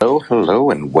hello,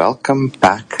 and welcome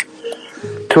back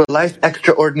to A Life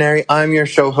Extraordinary. I'm your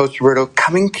show host, Roberto,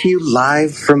 coming to you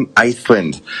live from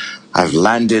Iceland. I've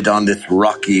landed on this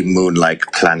rocky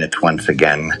moon-like planet once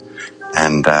again,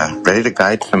 and ready to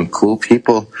guide some cool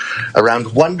people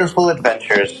around wonderful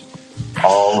adventures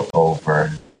all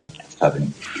over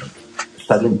southern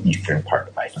eastern part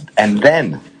of Iceland. And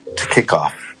then to kick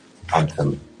off on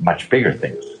some much bigger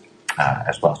things,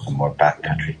 as well, some more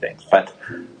backcountry things. But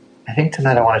I think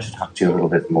tonight I wanted to talk to you a little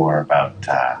bit more about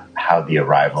how the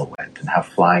arrival went and how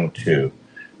flying to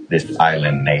this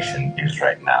island nation is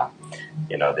right now.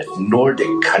 You know, this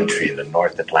Nordic country in the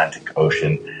North Atlantic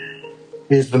Ocean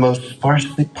is the most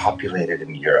sparsely populated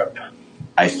in Europe.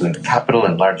 Iceland's capital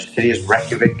and largest city is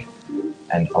Reykjavik,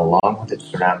 and along with its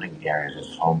surrounding areas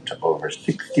is home to over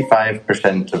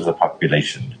 65% of the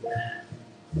population.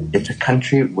 It's a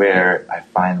country where I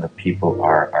find the people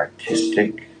are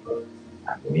artistic,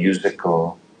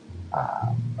 musical,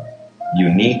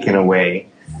 unique in a way,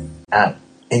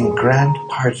 in grand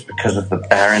parts because of the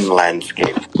barren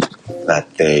landscape that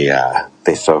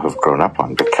they so have grown up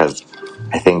on. Because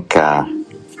I think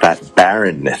that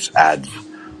barrenness adds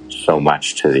so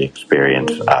much to the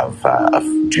experience of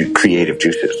creative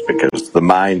juices, because the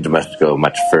mind must go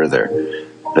much further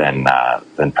than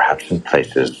perhaps in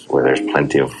places where there's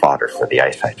plenty of fodder for the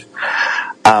eyesight.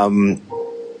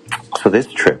 So this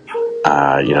trip,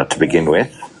 to begin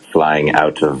with, flying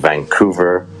out of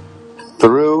Vancouver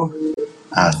through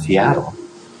Seattle,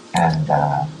 and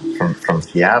from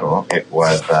Seattle it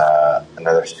was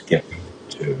another skip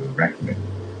to Reykjavik.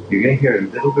 You're going to hear a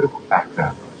little bit of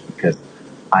background noise because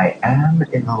I am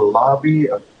in the lobby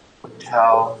of the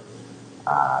hotel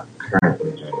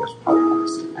currently doing this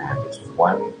podcast, and it's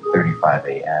 1:35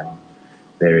 a.m.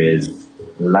 There is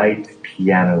light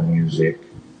piano music,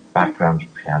 background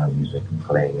piano music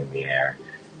playing in the air,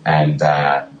 and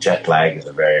jet lag is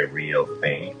a very real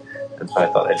thing. And so I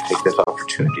thought I'd take this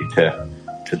opportunity to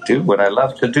do what I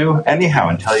love to do anyhow,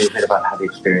 and tell you a bit about how the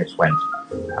experience went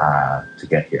to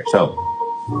get here. So,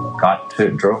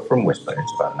 drove from Whistler.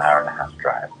 It's about an hour and a half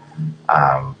drive.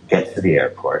 Get to the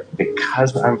airport.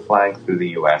 Because I'm flying through the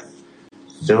U.S.,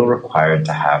 still required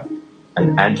to have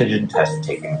an antigen test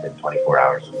taken within 24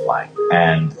 hours of flying.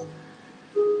 And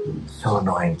so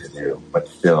annoying to do, but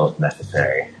still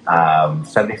necessary.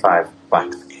 $75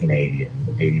 Canadian,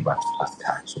 $80 plus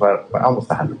tax, about almost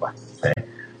 $100 to say.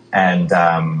 And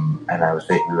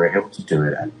we were able to do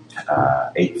it at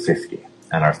 8:50,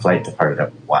 and our flight departed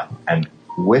at 1. And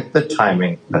with the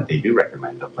timing that they do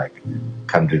recommend of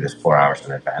come do this 4 hours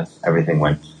in advance, everything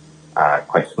went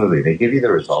quite smoothly. They give you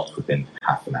the results within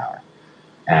half an hour,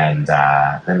 and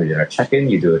then we did our check-in.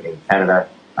 You do it in Canada.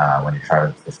 When you're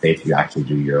traveling to the States, you actually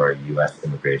do your U.S.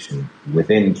 immigration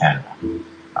within Canada.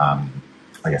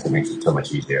 I guess it makes it so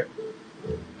much easier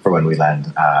for when we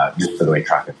land, just for the way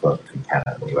traffic flows between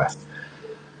Canada and the U.S.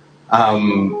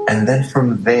 And then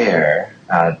from there,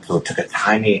 so we took a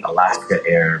tiny Alaska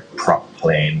Air prop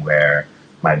plane where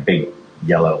my big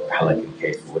yellow Pelican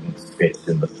case wouldn't fit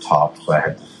in the top, so I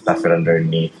had to stuff it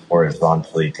underneath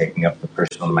horizontally, taking up the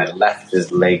person on my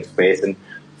left's leg space. And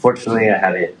fortunately, I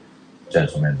had a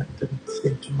gentleman that didn't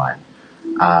seem to mind.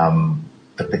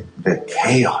 But the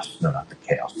chaos, no, not the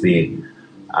chaos, the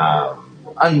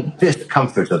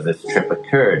discomfort of this trip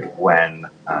occurred when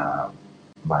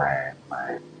my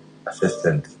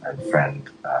assistant and friend,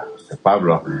 Jose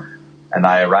Pablo, and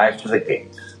I arrived to the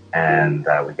gate. And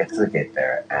we get to the gate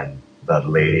there, and the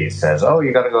lady says, "Oh,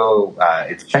 you got to go,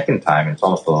 it's check-in time. It's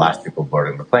almost the last people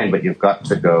boarding the plane, but you've got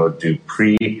to go do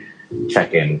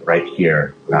check-in right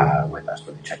here with us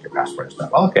when you check your passport and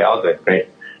stuff." "Okay, all good, great."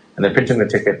 And they're printing the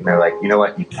ticket, and they're like, "You know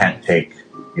what? You can't take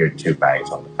your 2 bags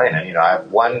on the plane." And, I have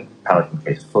one Pelican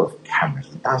case full of cameras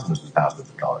and thousands of dollars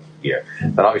of gear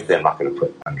that obviously I'm not going to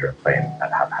put under a plane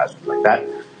at haphazard like that.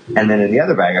 And then in the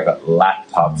other bag, I've got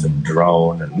laptops and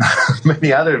drone and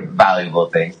many valuable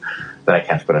things that I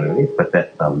can't put underneath. But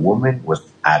that the woman was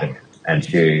adamant. And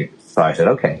so I said,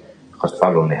 "Okay, Jose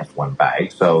Pablo only has 1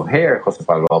 bag. So here, Jose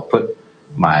Pablo, I'll put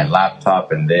my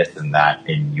laptop and this and that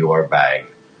in your bag.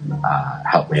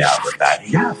 Help me out with that."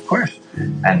 "Yeah, of course."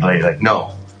 And the lady's like,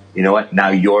 "No, you know what? Now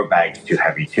your bag's too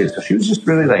heavy too." So she was just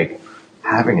really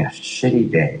having a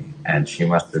shitty day, and she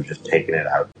must have just taken it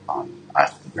out on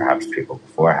us and perhaps people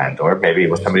beforehand, or maybe it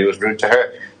was somebody who was rude to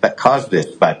her that caused this.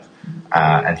 But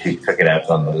and she took it out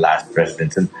on the last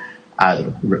residents and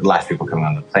last people coming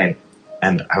on the plane.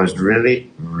 And I was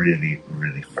really, really,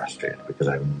 really frustrated because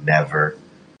I've never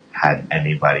had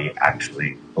anybody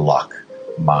actually block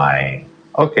my,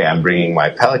 okay, I'm bringing my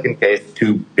Pelican case,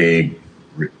 2 big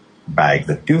bags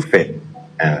that do fit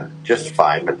and just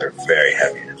fine, but they're very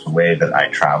heavy. It's a way that I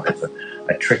travel. It's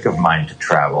a trick of mine to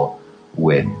travel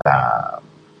with a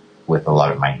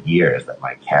lot of my gear, is that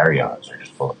my carry-ons are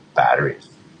just full of batteries,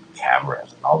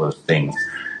 cameras, and all those things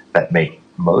that make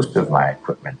most of my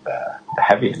equipment the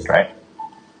heaviest, right?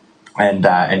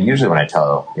 And usually when I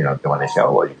tell, when they say,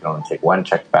 oh, well, you can only take one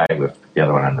checked bag, we have to put the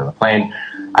other one under the plane.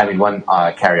 I mean, one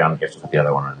carry-on gets to put the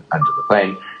other one under the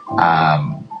plane.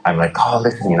 I'm like, oh,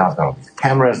 listen, I've got all these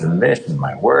cameras and this and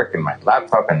my work and my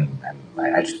laptop and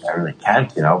I really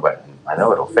can't, but I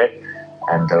know it'll fit.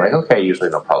 And they're like, okay, usually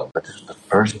no problem. But this was the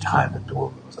first time that the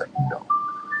woman was like, no,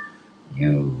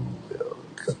 you will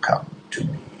succumb to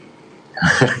me.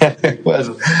 It was,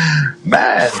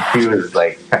 man, she was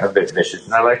like kind of a bit vicious.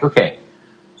 And I'm like, okay.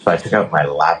 So I took out my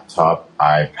laptop,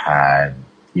 iPad,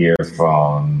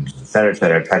 earphones, etc.,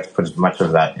 etc. I tried to put as much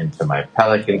of that into my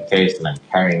Pelican case, and I'm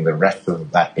carrying the rest of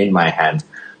that in my hand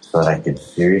so that I could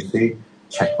seriously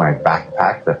check my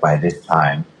backpack that by this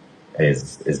time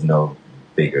is no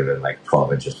bigger than like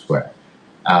 12 inches square.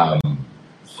 So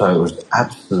it was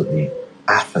absolutely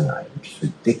asinine. It's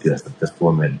ridiculous that this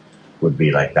woman would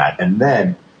be like that. And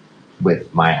then,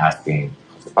 with my asking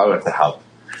the pilot to help,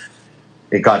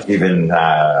 it got even,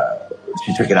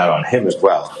 she took it out on him as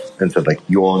well and said, like,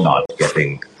 you're not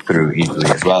getting through easily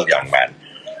as well, young man.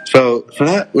 So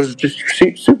that was just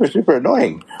super, super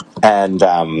annoying. And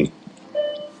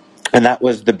that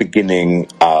was the beginning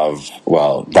of,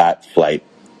 that flight,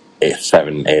 a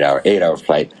 8 hour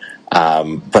flight.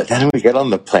 But then we get on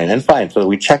the plane, and fine. So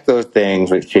we check those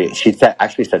things. She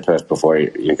actually said to us before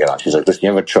you get on, she's like, listen, you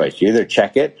have a choice. You either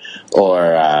check it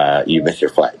or you miss your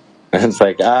flight. And it's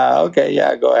like, okay,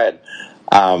 yeah, go ahead.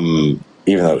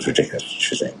 Even though it was ridiculous,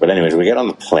 she's saying. But anyways, we get on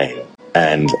the plane,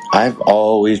 and I've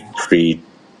always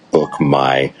pre-booked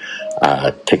my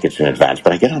tickets in advance.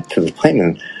 But I get onto the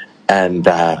plane, and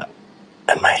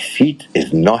my seat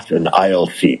is not an aisle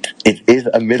seat. It is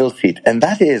a middle seat. And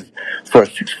that is, for a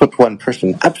 6'1"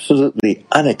 person, absolutely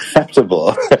unacceptable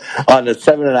on a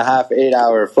 7.5, 8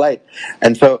 hour flight.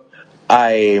 And so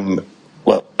the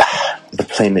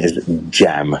plane is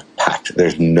jam packed.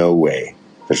 There's no way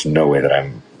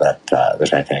that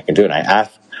there's anything I can do. And I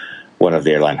asked one of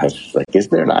the airline hosts, like, is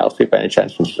there an aisle seat by any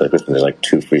chance? And she's like, listen, there's like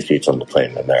 2 free seats on the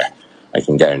plane, and I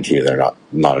can guarantee you they're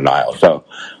not an aisle. So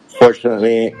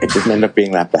fortunately, it didn't end up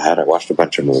being that bad. I watched a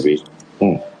bunch of movies.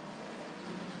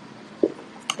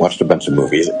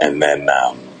 And then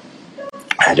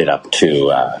headed up to,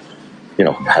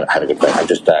 had a good time. I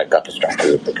just got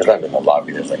distracted because I'm in the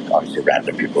lobby. There's like obviously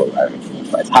random people arriving from the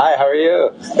flights. Hi, how are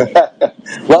you?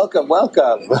 Welcome.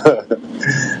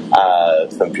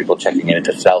 Some people checking in. It's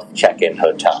a self-check-in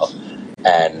hotel,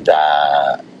 and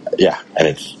and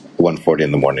it's 1:40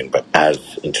 in the morning. But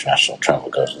as international travel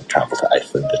goes, and travel to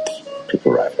Iceland,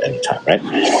 people arrive anytime, right?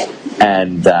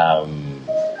 And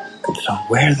so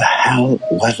where the hell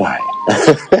was I?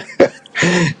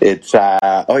 It's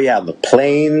the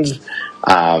planes.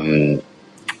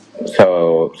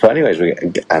 So anyways,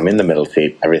 I'm in the middle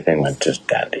seat. Everything went just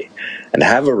dandy, and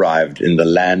have arrived in the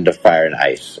land of fire and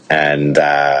ice. And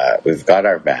we've got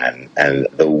our van, and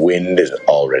the wind is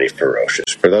already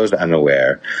ferocious. For those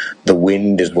unaware, the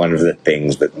wind is one of the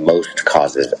things that most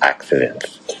causes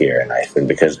accidents here in Iceland,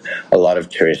 because a lot of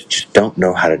tourists just don't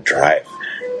know how to drive,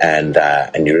 and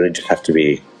you really just have to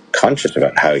be conscious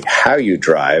about how you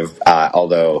drive.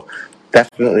 Although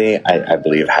definitely, I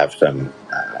believe, have some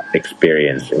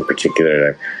experience, in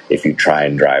particular if you try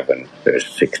and drive when there's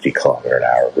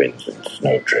 60-kilometer-an-hour winds and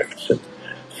snow drifts and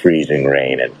freezing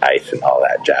rain and ice and all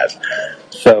that jazz.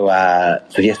 So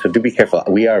do be careful.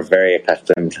 We are very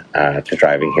accustomed to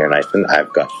driving here in Iceland.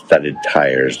 I've got studded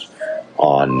tires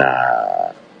on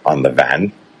the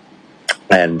van,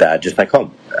 and just like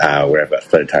home, where I've got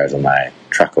studded tires on my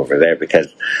truck over there,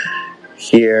 because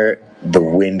here the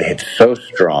wind hits so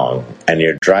strong and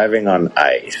you're driving on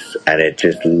ice, and it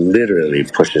just literally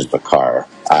pushes the car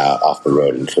off the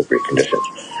road in slippery conditions.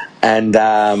 And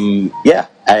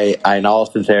in all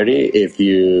sincerity, if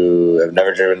you have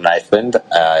never driven in Iceland,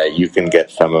 you can get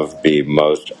some of the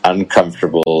most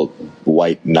uncomfortable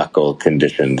white knuckle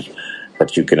conditions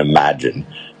that you can imagine,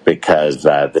 because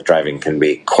the driving can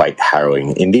be quite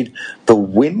harrowing. Indeed, the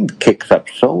wind kicks up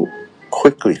so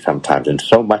quickly sometimes, and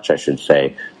so much, I should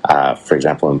say, for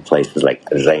example, in places like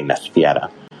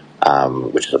Reynaspjara,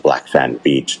 which is a black sand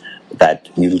beach, that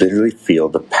you literally feel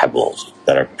the pebbles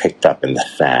that are picked up in the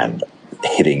sand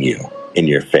hitting you in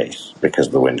your face because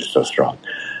the wind is so strong.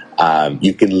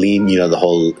 You can lean,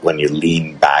 when you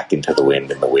lean back into the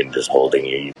wind and the wind is holding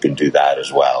you, you can do that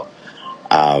as well.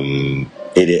 And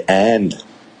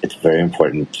it's very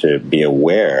important to be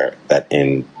aware that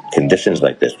in conditions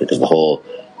like this, because the whole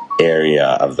area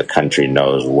of the country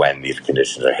knows when these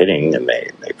conditions are hitting, and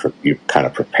you kind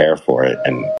of prepare for it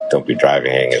and don't be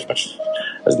driving as much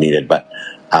as needed. But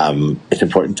it's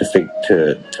important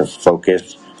to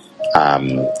focus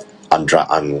on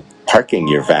parking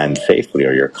your van safely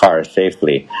or your car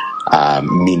safely,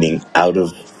 meaning out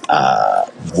of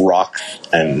rocks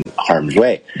and harm's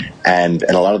way. And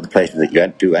in a lot of the places that you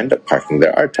do end up parking,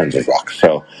 there are tons of rocks.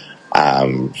 So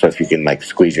if you can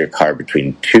squeeze your car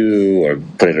between two or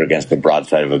put it against the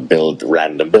broadside of a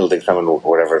random building, someone,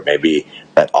 whatever it may be,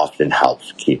 that often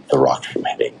helps keep the rocks from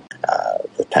hitting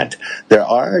the tent. There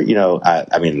are,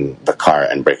 the car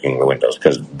and breaking the windows,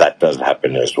 because that does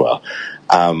happen as well.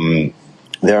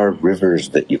 There are rivers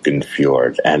that you can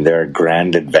fjord, and there are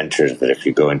grand adventures that if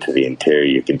you go into the interior,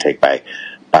 you can take by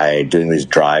doing these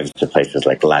drives to places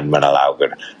like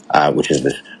Landmannalaugar, which is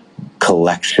this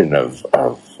collection of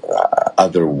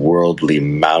otherworldly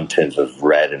mountains of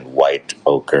red and white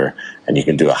ochre, and you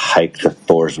can do a hike to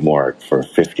Thorsmork for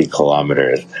 50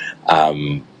 kilometers.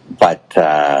 But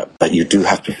you do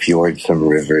have to fjord some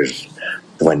rivers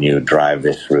when you drive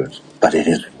this route. But it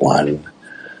is one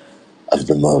of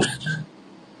the most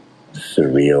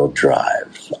surreal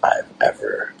drives I've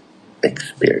ever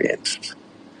experienced.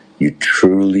 You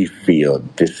truly feel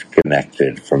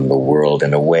disconnected from the world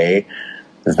in a way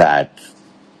that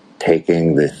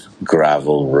taking this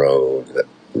gravel road that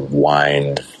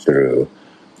winds through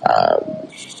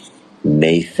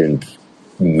nascent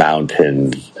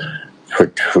mountains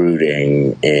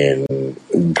protruding in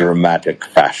dramatic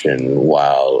fashion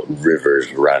while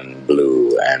rivers run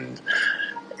blue and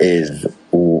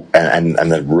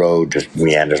the road just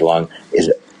meanders along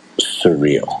is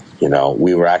surreal.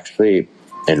 We were actually,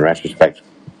 in retrospect,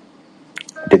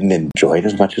 didn't enjoy it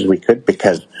as much as we could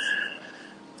because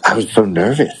I was so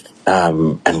nervous.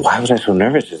 And why was I so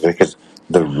nervous? Is because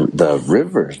the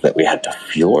rivers that we had to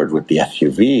fjord with the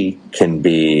SUV can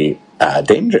be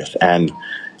dangerous. And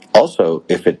also,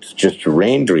 if it's just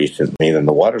rained recently, then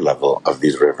the water level of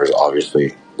these rivers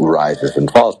obviously rises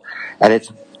and falls. And it's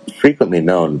frequently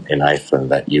known in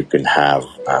Iceland that you can have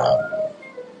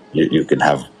you can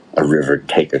have a river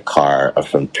take a car of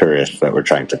some tourists that were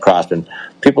trying to cross, and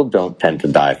people don't tend to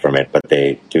die from it, but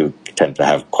they do tend to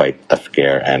have quite a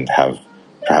scare and have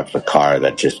perhaps a car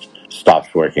that just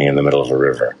stops working in the middle of a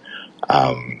river.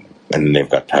 And they've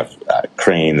got to have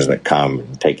cranes that come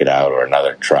and take it out, or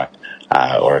another truck,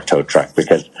 or a tow truck,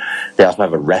 because they also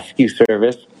have a rescue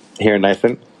service here in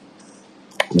Iceland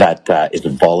that is a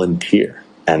volunteer.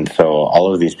 And so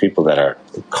all of these people that are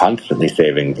constantly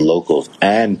saving locals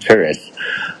and tourists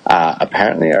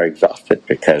apparently are exhausted,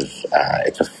 because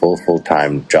it's a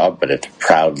full-time job, but it's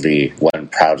proudly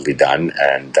done,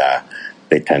 and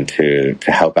they tend to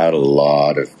help out a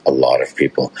lot of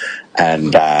people.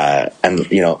 And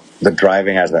the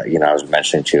driving, as I was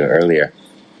mentioning to you earlier,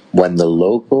 when the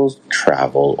locals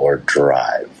travel or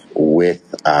drive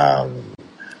with a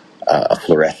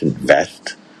fluorescent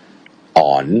vest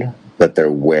on that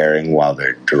they're wearing while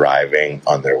they're driving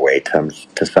on their way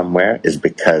to somewhere, is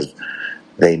because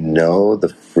they know the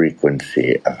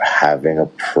frequency of having a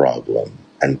problem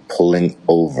and pulling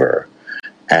over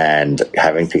and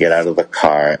having to get out of the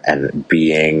car and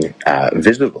being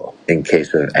visible in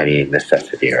case of any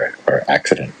necessity or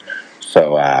accident,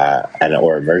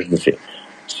 or emergency.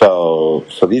 So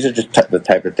these are just the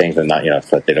type of things, and not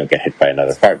so that they don't get hit by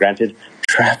another car. Granted,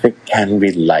 traffic can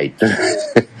be light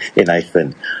in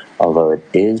Iceland, although it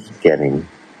is getting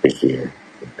busier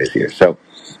and busier. So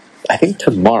I think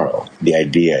tomorrow the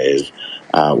idea is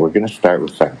we're going to start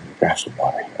with some. Grab some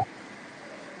water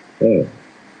here.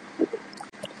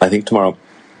 I think tomorrow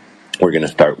we're going to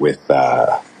start with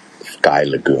Sky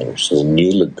Lagoon, which is a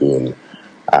new lagoon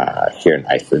here in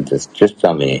Iceland. It's just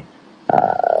on the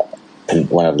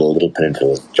one of the little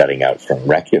peninsulas jutting out from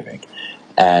Reykjavik.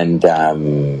 And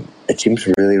it seems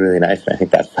really, really nice. And I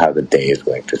think that's how the day is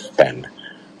going to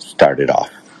started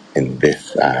off in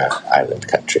this island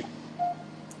country.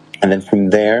 And then from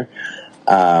there,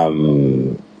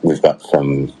 we've got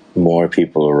some more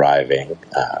people arriving.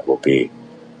 We'll be,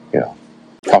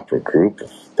 proper group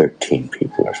of 13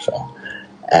 people or so.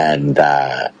 And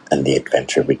the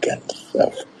adventure begins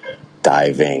of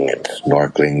diving and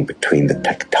snorkeling between the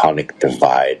tectonic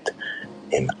divide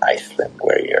in Iceland,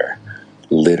 where you're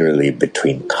literally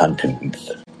between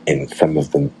continents in some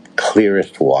of the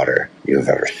clearest water you've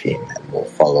ever seen. And we'll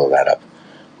follow that up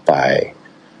by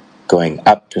going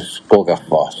up to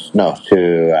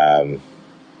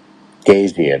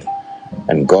Geysir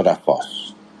and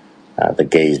Godafoss. The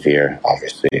Geysir,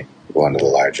 obviously, one of the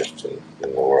largest in the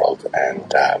world,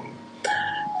 and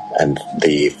and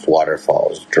the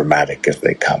waterfalls, dramatic as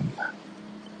they come.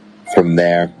 From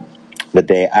there, the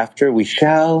day after, we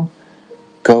shall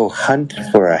go hunt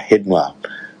for a hidden, well,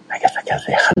 I guess I can't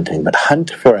say hunting, but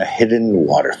hunt for a hidden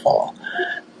waterfall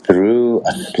through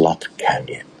a slot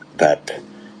canyon that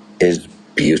is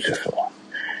beautiful.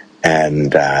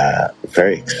 And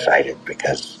very excited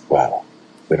because, well,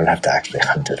 we don't have to actually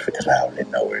hunt it because I already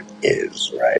know where it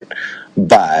is, right?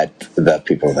 But the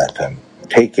people that I'm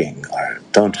taking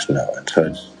don't know it, so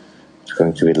it's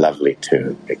going to be lovely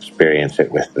to experience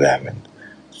it with them and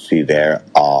see their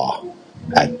awe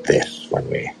at this when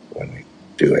we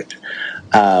do it.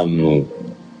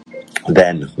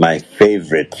 Then my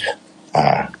favorite,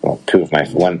 two of my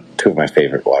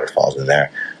favorite waterfalls, and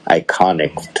they're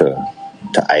iconic to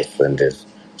Iceland, is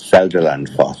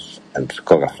Seljalandsfoss and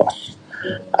Skogafoss.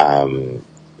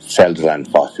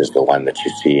 Seljalandsfoss is the one that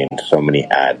you see in so many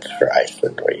ads for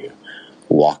Iceland, where you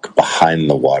walk behind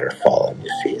the waterfall and you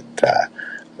see it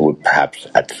perhaps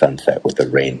at sunset with a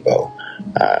rainbow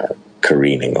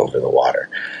careening over the water,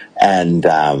 and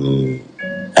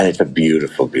it's a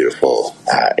beautiful, beautiful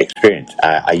experience.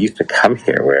 I used to come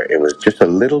here where it was just a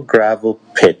little gravel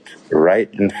pit right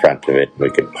in front of it. We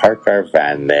could park our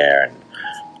van there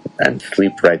and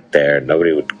sleep right there.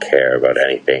 Nobody would care about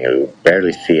anything. We would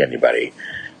barely see anybody.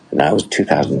 And that was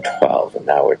 2012, and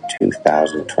now we're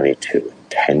 2022,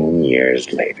 10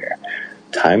 years later.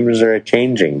 Times are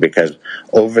changing, because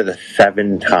over the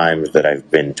 7 times that I've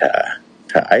been to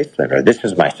Iceland, or this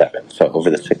is my 7th, so over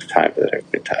the 6 times that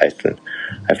I've been to Iceland,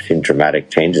 I've seen dramatic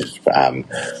changes,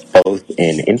 both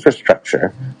in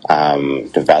infrastructure,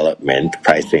 development,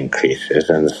 price increases,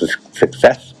 and the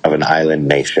success of an island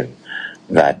nation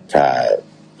that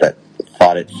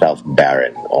thought itself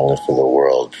barren, only for the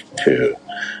world to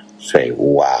say,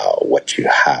 wow, what you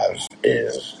have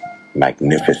is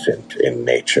magnificent in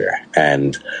nature.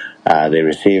 And they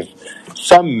receive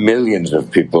some millions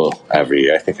of people every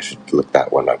year. I think I should look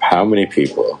that one up. How many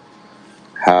people?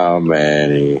 How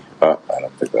many? Oh, I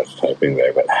don't think that's typing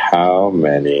there, but how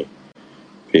many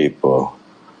people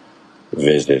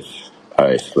visit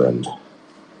Iceland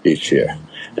each year?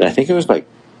 And I think it was like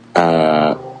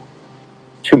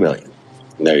 2 million.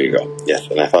 There you go. Yes,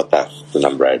 and I thought that's the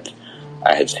number I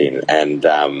had seen. And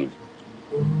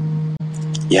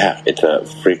yeah, it's a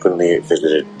frequently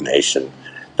visited nation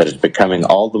that is becoming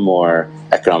all the more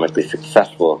economically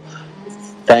successful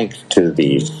thanks to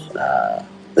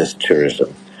this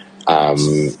tourism.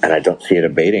 And I don't see it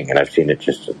abating, and I've seen it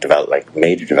just develop, like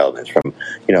major developments from,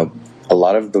 a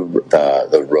lot of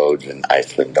the roads in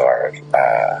Iceland are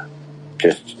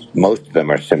just, most of them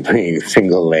are simply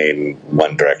single lane,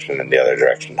 one direction and the other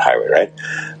direction highway, right?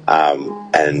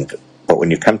 But when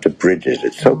you come to bridges,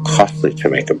 it's so costly to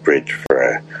make a bridge for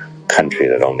a country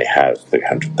that only has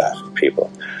 300,000 people.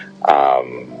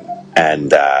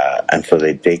 And so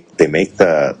they make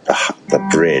the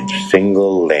bridge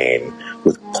single lane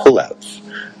with pullouts.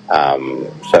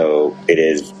 So it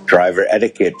is driver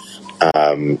etiquette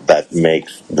that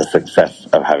makes the success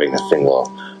of having a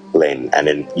single lane.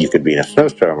 And you could be in a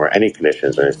snowstorm or any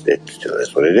conditions, and it still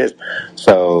is what it is.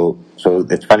 So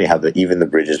it's funny how even the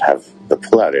bridges have the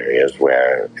pullout areas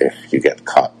where if you get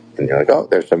caught and you're like, oh,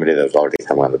 there's somebody that's already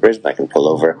come on the bridge and I can pull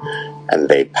over, and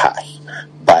they pass.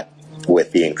 But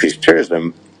with the increased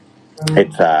tourism,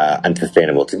 it's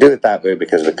unsustainable to do it that way,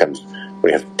 because it becomes,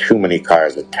 when you have too many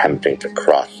cars attempting to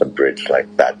cross a bridge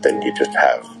like that, then you just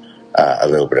have a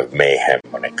little bit of mayhem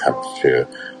when it comes to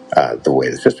the way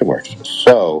the system works.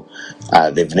 So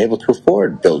they've been able to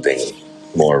afford building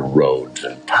more roads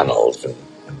and tunnels and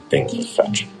things as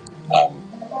such.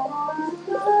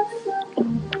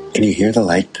 Can you hear the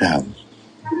light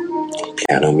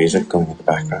piano music going in the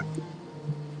background?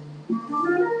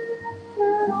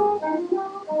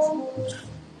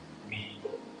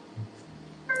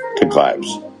 Good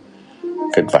vibes.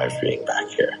 Good vibes being back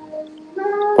here.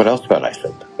 What else about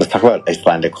Iceland? Let's talk about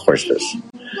Icelandic horses.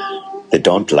 They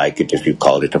don't like it if you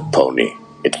call it a pony.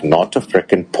 It's not a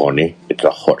frickin' pony, it's a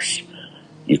horse.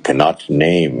 You cannot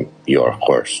name your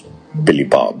horse Billy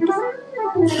Bob,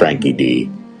 Frankie D,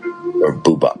 or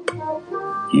Boobop.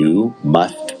 You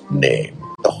must name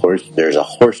the horse. There's a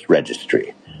horse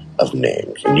registry of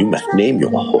names, and you must name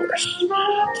your horse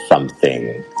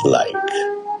something like,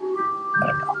 I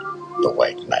don't know, the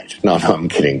White Knight. No, I'm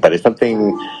kidding. But it's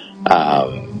something,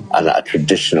 a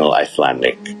traditional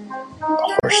Icelandic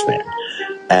horse name.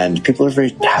 And people are very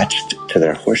attached to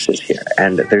their horses here.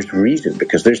 And there's reason,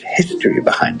 because there's history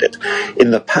behind it.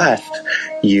 In the past,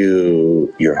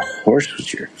 your horse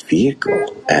was your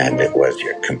vehicle, and it was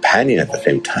your companion at the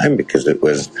same time, because it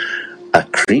was a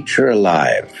creature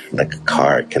alive, like a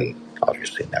car can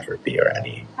obviously never be, or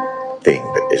anything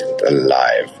that isn't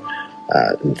alive.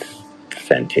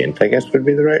 Sentient, I guess, would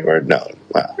be the right word. No,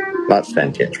 well, not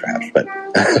sentient, perhaps, but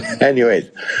anyways,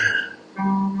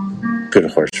 good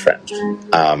horse friends.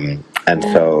 And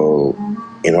so,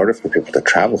 in order for people to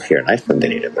travel here in Iceland, they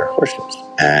needed their horses,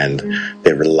 and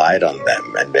they relied on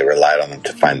them,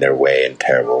 to find their way in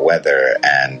terrible weather,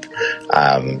 and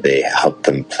they helped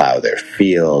them plow their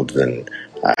fields and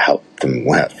help them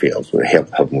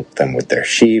with their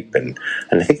sheep, and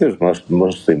I think it was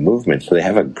mostly movement. So they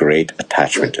have a great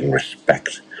attachment and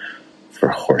respect for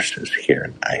horses here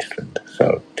in Iceland.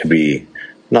 So to be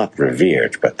not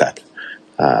revered, but that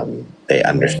they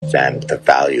understand the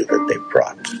value that they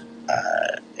brought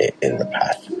in the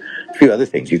past. A few other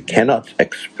things: you cannot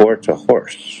export a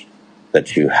horse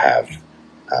that you have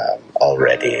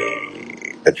already,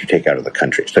 that you take out of the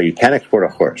country. So you can export a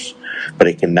horse, but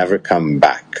it can never come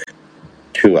back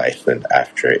to Iceland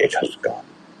after it has gone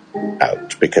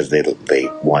out, because they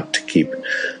want to keep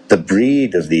the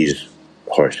breed of these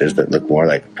horses that look more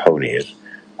like ponies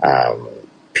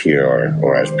pure,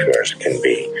 or as pure as can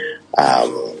be,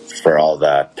 for all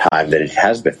the time that it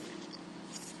has been.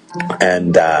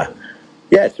 And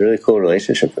it's a really cool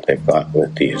relationship that they've got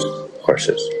with these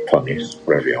horses, ponies,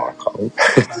 whatever you want to call them.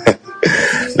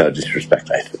 No disrespect,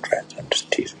 Iceland friends, I'm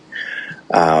just teasing.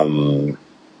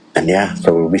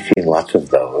 So we'll be seeing lots of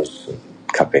those,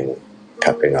 cupping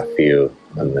a few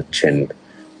on the chin,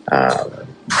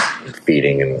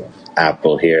 feeding an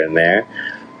apple here and there.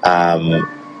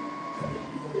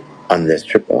 On this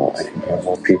trip, I think there are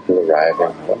more people arriving.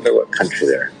 I wonder what country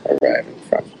they're arriving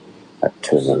from at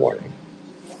 2 a.m.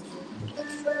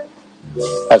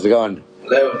 How's it going?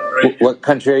 Hello. What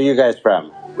country are you guys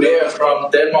from? We are from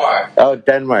Denmark. Oh,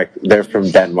 Denmark. They're from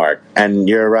Denmark. And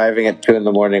you're arriving at 2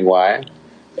 a.m. Why?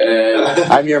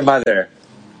 I'm your mother.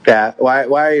 Yeah. Why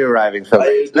are you arriving so late?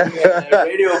 Are you doing a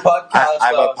radio podcast?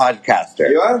 I'm a podcaster.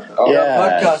 You are? Oh, yeah.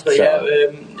 A podcaster, yeah.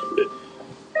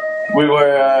 We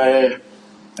were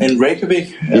in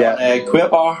Reykjavik on a queer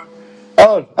bar.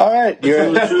 Oh, all right.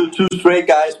 You're two straight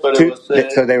guys, but it was...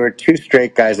 So they were two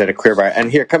straight guys at a queer bar. And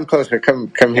here, come closer.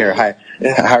 Come here. Hi.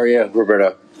 Yeah. How are you,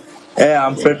 Roberto? Yeah,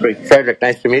 I'm Frederick. Frederick,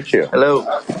 nice to meet you. Hello.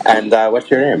 And what's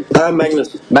your name? I'm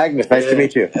Magnus. Magnus, nice to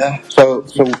meet you. Yeah. So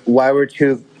why were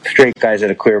two straight guys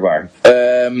at a queer bar?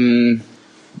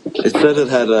 It said it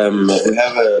had we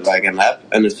have an app,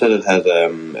 and it said it had a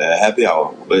happy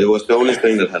hour, but it was the only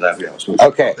thing that had happy hour. So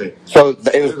okay, so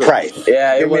it was price.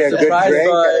 Yeah, it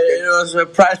was a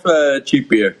price for cheap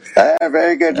beer.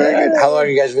 Very good, very good. How long are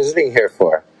you guys visiting here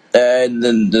for?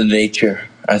 The nature,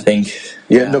 I think.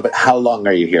 Yeah, no, but how long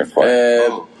are you here for?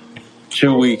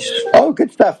 2 weeks. Oh,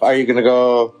 good stuff. Are you going to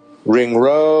go Ring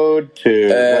Road to?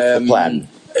 What's the plan?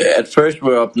 At first,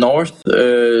 we're up north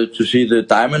to see the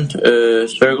Diamond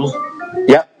Circle.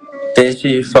 Yep.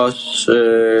 Desifoss.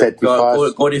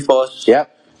 Godifoss.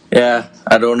 Yep. Yeah,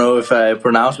 I don't know if I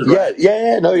pronounce it right.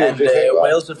 Yeah. No, you're and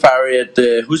whale safari at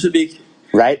Husavik.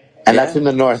 Right, and that's in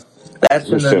the north. That's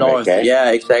in the north. Eh?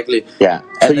 Yeah, exactly. Yeah.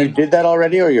 So you did that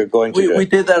already, or you're going to? We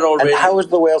did that already. And how was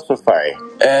the whale safari?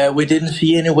 We didn't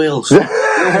see any whales. So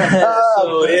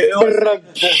it was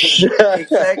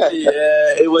exactly.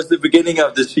 It was the beginning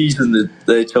of the season that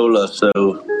they told us.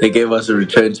 So they gave us a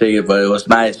return ticket, but it was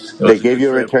nice. They gave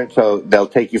you a return, so they'll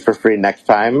take you for free next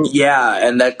time. Yeah,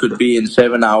 and that could be in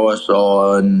 7 hours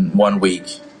or in 1 week.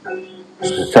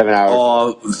 7 hours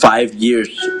or 5 years.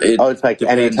 It's like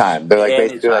any time. They're like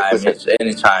basically like, listen, it's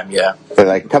any time. Yeah. They're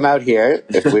like, come out here.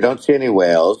 If we don't see any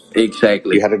whales,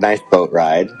 exactly. You had a nice boat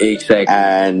ride, exactly,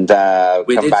 and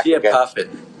we come did back see again. A puffin.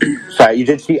 Sorry, you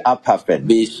did see a puffin.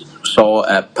 We saw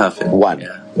a puffin. One.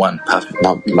 Yeah, one puffin.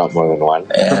 Not more than one.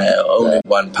 Only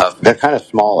one puffin. They're kind of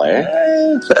small, eh?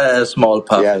 It's a small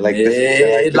puffin. Yeah, like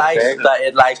it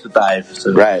likes to dive.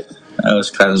 So right. That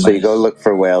was kind of so nice. You go look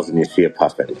for whales and you see a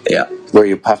puffin. Yeah. Were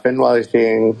you puffing while you're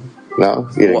seeing? No,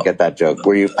 you didn't get that joke.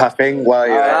 Were you puffing while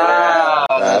you're?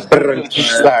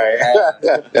 Sorry.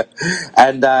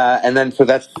 And then so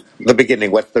that's the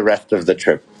beginning. What's the rest of the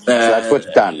trip? So that's what's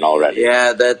done already.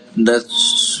 Yeah,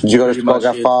 that's. Did you go to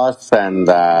Skogafoss and?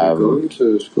 Going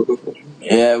to Skogafoss.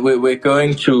 Yeah, we're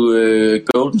going to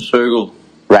Golden Circle.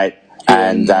 Right.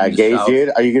 And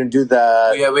Geysir, are you going to do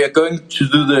the... Yeah, we are going to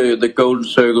do the Golden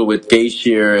Circle with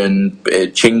Geysir and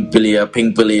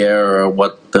Pinkvillier, or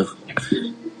what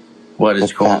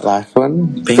is called? That last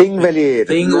one? Thingvellir.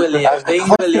 Thingvellir. I'm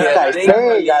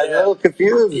a little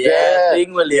confused. Yeah,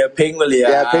 Pinkvillier.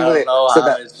 Yeah,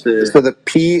 Pinkvillier. So the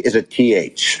P is a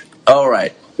TH. All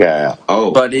right. Yeah.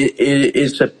 Oh. But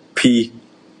it's a P.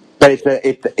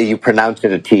 But you pronounce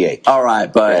it a th. All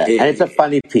right, but and it's a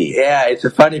funny p. Yeah, it's a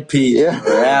funny p. Yeah.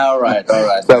 All right.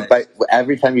 So, Nice. but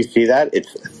every time you see that,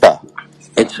 it's the.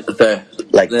 It's the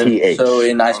th. So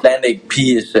in Icelandic,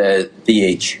 p is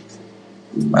th.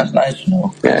 That's nice to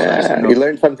know. You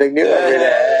learn something new every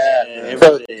day.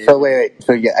 So wait.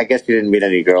 So I guess you didn't meet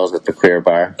any girls at the queer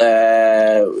bar.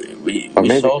 We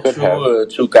saw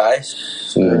two guys.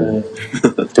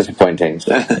 Disappointing.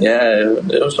 Yeah,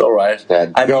 it was all right.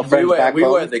 I mean, we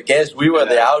were the guests. We were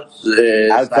the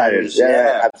outsiders.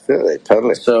 Yeah, absolutely,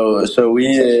 totally. So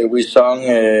we sung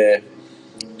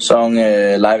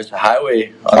Live is a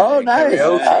Highway on nice.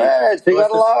 karaoke. Right, so you got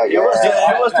along.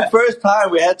 It was the first time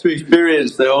we had to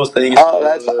experience the whole thing.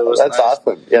 That's nice.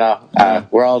 Awesome. You know,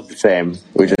 we're all the same.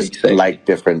 We just like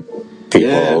different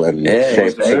people and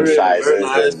shapes and sizes. Very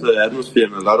nice atmosphere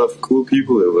and a lot of cool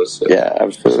people. It was.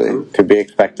 Absolutely. To be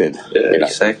expected. Yeah,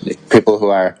 exactly. People who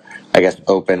are, I guess,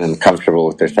 open and comfortable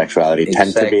with their sexuality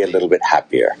tend to be a little bit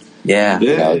happier. Yeah.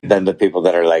 Than the people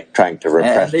that are like trying to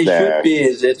repress and they should be.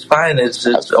 It's fine. It's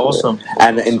awesome.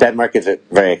 And in Denmark, is it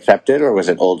very accepted, or was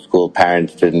it old school?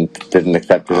 Parents didn't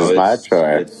accept it as much,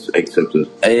 or it's accepted.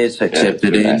 It's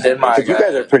accepted in Denmark. But you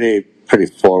guys are pretty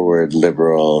forward,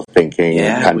 liberal thinking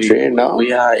country, no?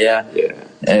 We are, yeah.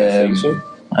 I think so.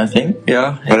 I think,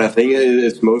 yeah. But I think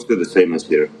it's mostly the same as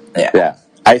here. Yeah.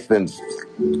 Iceland's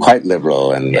quite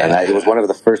liberal, and it was one of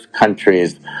the first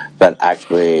countries that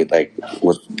actually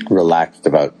was relaxed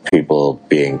about people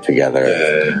being together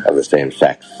of the same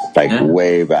sex,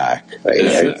 way back. But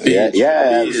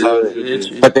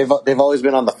they've always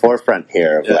been on the forefront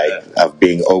here of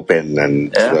being open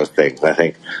and those things. I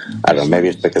think I don't know. Maybe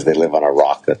it's because they live on a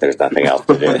rock that there's nothing else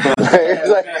to do.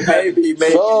 Maybe.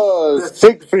 So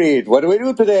Siegfried, what do we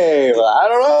do today? Well, I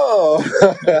don't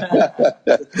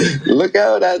know. Look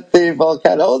out at the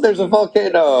volcano. Oh, there's a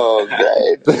volcano.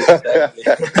 Great.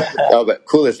 But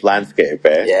coolest landscape,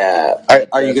 eh? Yeah.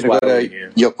 Are you going to go to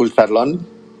Jökulsárlón?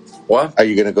 What? Are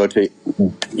you going to go to,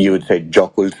 you would say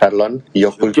Jökulsárlón?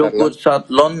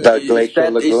 Jökulsárlón? The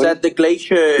glacier lagoon? Is that the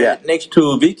glacier next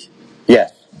to Vik?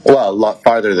 Yes. Well, a lot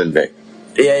farther than Vik.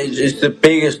 Yeah, it's the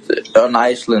biggest on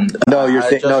Iceland. No, you're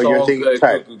thinking.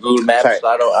 Google Maps.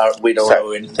 Sorry. We don't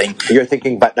know anything. You're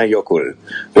thinking Vatnajökull,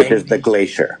 which is the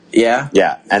glacier. Yeah.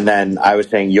 Yeah, and then I was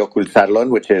saying Jökulsárlón,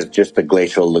 which is just the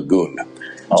glacial lagoon.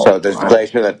 So there's the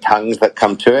glacier, the tongues that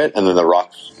come to it, and then the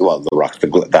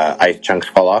ice chunks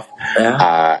fall off,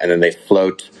 and then they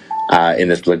float in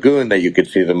this lagoon that you could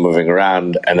see them moving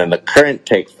around, and then the current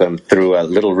takes them through a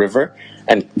little river,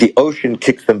 and the ocean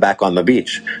kicks them back on the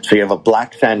beach. So you have a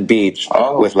black sand beach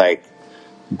with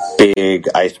big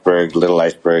icebergs, little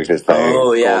icebergs. It's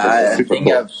I think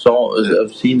cool.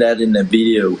 I've seen that in a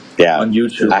video on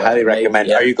YouTube. I highly recommend.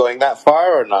 Are you going that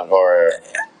far or not? Or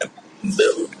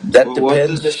that depends. What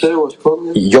did you say it was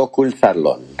called?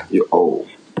 Jökulsárlón.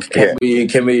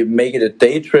 Can we make it a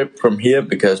day trip from here?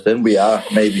 Because then we are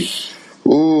maybe.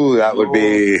 Ooh, that would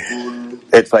be.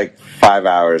 It's like 5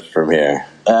 hours from here.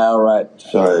 All right.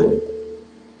 Sorry.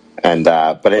 And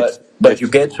but you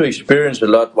get to experience a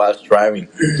lot whilst driving.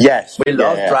 Yes, we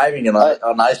love driving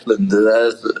on Iceland.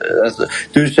 Do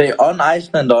you say on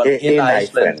Iceland or in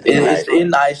Iceland? It's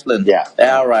in Iceland. Yeah.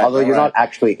 All right. Although you're not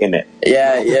actually in it.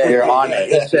 Yeah. You're on it.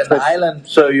 It's an island,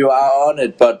 so you are on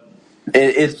it, but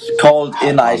it's called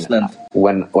in Iceland.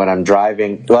 When I'm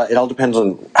driving, well, it all depends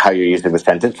on how you're using the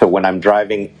sentence. So when I'm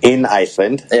driving in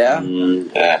Iceland,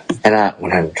 and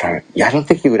when I'm driving, I don't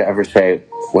think you would ever say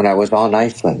when I was on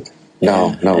Iceland.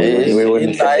 No, we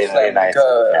wouldn't say in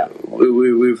Iceland.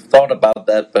 We've thought about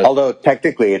that, but although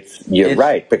technically you're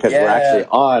right because we're actually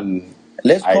on.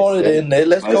 Let's call it in.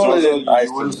 Let's call it in.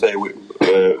 You wouldn't say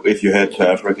if you head to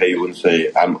Africa, you wouldn't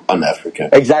say I'm on Africa.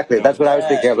 Exactly, that's what I was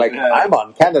thinking of. I'm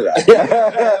on Canada.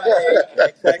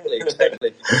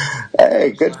 Exactly.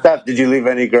 Hey, good stuff. Did you leave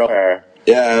any girl?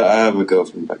 Yeah, I have a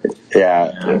girlfriend back in.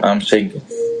 Yeah, I'm single.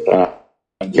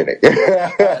 I'm kidding.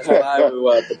 That's why we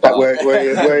were at the bar.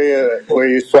 Were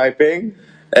you swiping?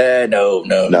 No.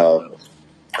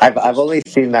 I've only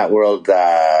seen that world.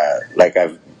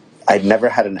 I'd never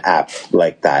had an app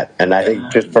like that, and I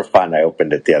think just for fun, I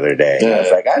opened it the other day. And I was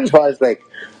like,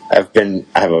 I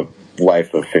have a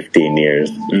wife of 15 years,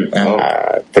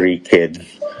 3 kids.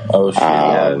 Oh shit!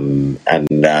 And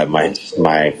my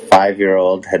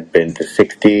 5-year-old had been to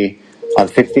 60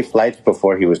 flights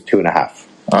before he was 2.5.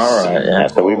 All right, yeah.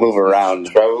 So we move around,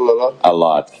 travel a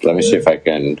lot. Let me see if I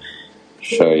can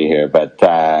show you here, but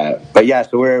yeah.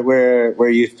 So we're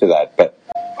used to that. But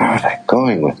where was I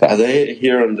going with that? Are they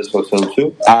here on this hotel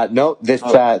too? No. This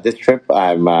trip,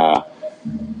 I'm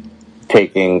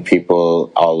taking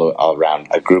people all around,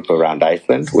 a group around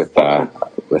Iceland with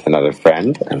another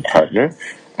friend and partner.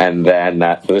 And then,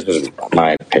 so this is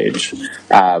my page.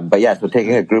 But yeah, so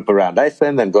taking a group around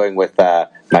Iceland and going with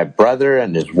my brother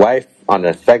and his wife on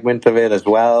a segment of it as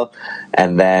well.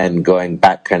 And then going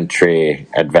backcountry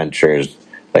adventures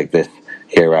like this.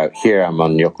 Out here, I'm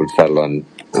on Jökulsárlón,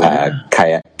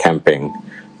 kayak camping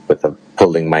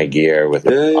pulling my gear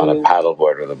on a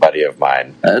paddleboard with a buddy of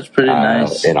mine. That's pretty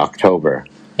nice. In October.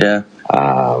 Yeah.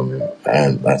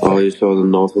 And that's you saw the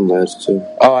Northern Lights too.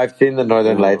 Oh, I've seen the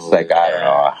Northern Lights I don't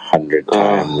know 100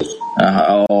 times.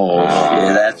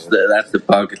 That's the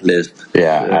bucket list.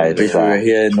 Yeah, if we were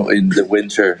here in the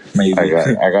winter, maybe.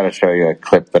 I got to show you a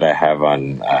clip that I have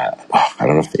on. I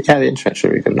don't know if the internet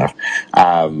should be good enough.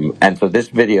 And so this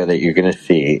video that you're going to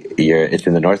see, it's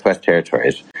in the Northwest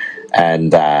Territories,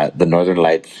 and the Northern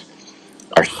Lights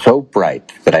are so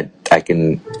bright that I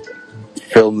can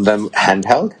film them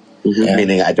handheld. Mm-hmm.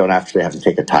 Meaning I don't actually have to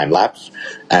take a time lapse,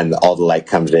 and all the light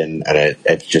comes in, and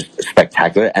it's just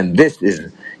spectacular. And this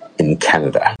is in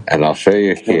Canada, and I'll show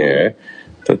you here.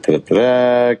 Go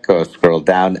scroll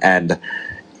down, and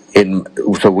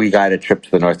so we got a trip to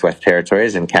the Northwest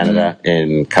Territories in Canada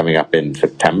coming up in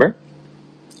September,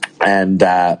 and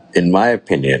in my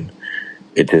opinion,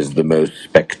 it is the most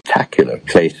spectacular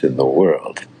place in the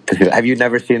world. Have you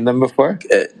never seen them before?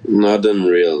 Not in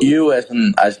real. You, as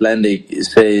an Icelandic,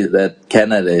 say that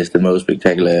Canada is the most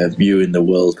spectacular view in the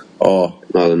world, or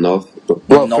the North.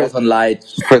 Well, Northern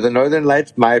Lights. For the Northern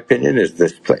Lights, my opinion is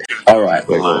this place. All right,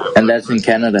 and that's in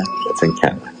Canada. That's in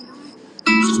Canada.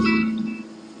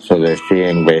 So they're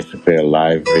seeing basically a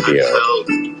live video,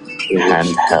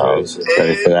 handheld.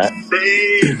 Ready for that?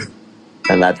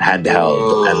 And that's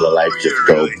handheld, and the lights just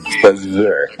go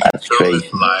berserk. That's crazy.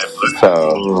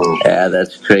 So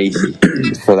that's crazy.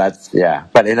 So that's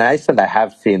But in Iceland, I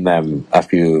have seen them a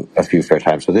few fair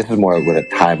times. So this is more with a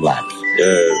time lapse.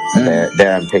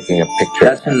 There, I'm taking a picture.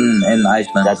 That's in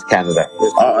Iceland. That's Canada.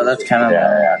 Oh, that's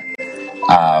Canada.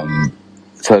 Yeah.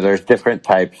 So there's different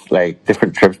types, like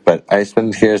different trips. But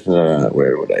Iceland,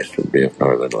 where would Iceland be if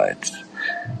Northern Lights?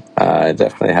 I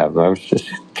definitely have them. I was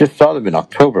just saw them in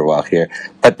October while here,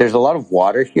 but there's a lot of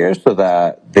water here, so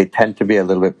that they tend to be a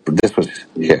little bit. This was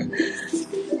here,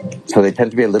 so they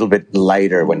tend to be a little bit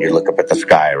lighter when you look up at the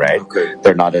sky. Right? Okay.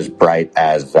 They're not as bright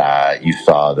as you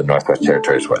saw the Northwest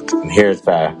Territories with. And here's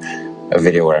a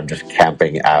video where I'm just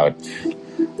camping out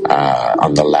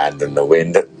on the land in the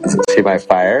wind. See my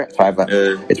fire? So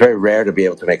it's very rare to be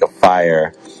able to make a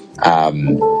fire.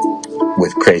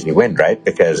 With crazy wind, right?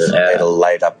 Because it'll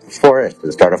light up the forest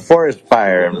and start a forest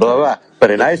fire and blah, blah, blah. But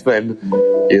in Iceland,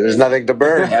 there's nothing to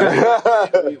burn.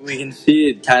 We can see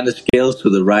it kind of scales to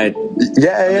the right in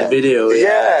the video.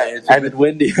 It's a bit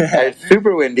windy. It's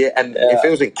super windy. And if it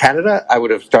was in Canada, I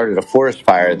would have started a forest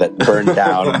fire that burned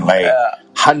down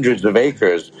hundreds of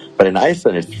acres. But in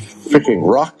Iceland, it's freaking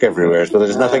rock everywhere, so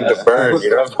there's nothing to burn. You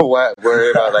don't have to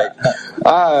worry about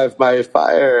if my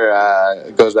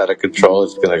fire goes out of control,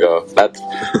 it's gonna go.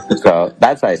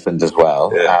 That's Iceland as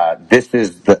well. This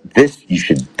you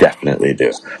should definitely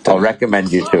do. I'll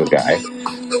recommend you to a guy,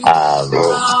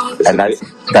 and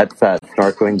that's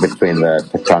snorkeling between the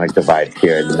tectonic divide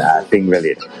here in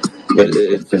Thingvellir. But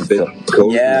it's a bit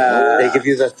cold. Yeah, they give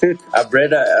you the suit. I've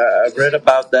read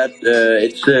about that.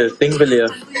 It's Thingvellir.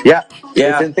 Yeah,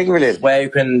 it's in Thingvellir, where you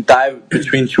can dive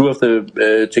between two of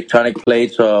the tectonic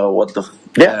plates, or what the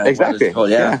exactly.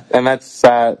 Called, and that's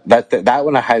that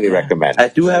one I highly recommend. I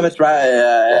do have a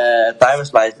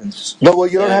driver's license. No, well,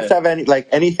 you don't have to have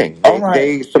anything.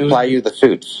 They supply you the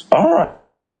suits. All right.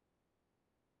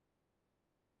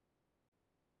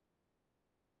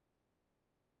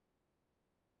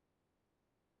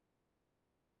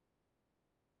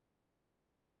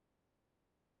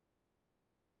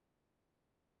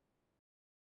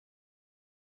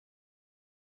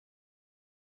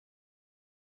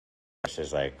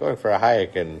 Is like going for a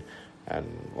hike and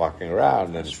walking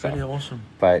around. That's pretty awesome.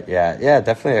 But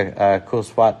definitely a cool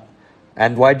spot.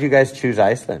 And why did you guys choose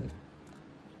Iceland?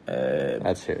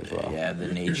 That's here as well. Yeah, the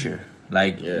nature,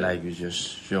 like you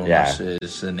just shown us,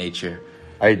 is the nature.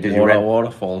 Did you rent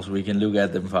waterfalls? We can look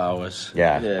at them for hours.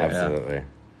 Yeah, absolutely. Yeah.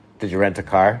 Did you rent a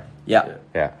car? Yeah.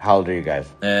 Yeah. How old are you guys?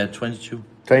 22.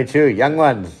 22, young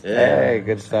ones. Yeah. Hey,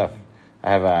 good stuff.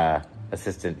 I have a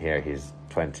assistant here. He's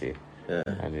 20. Yeah.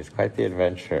 And he's quite the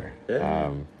adventurer.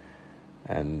 Yeah.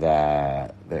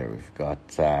 There we've got...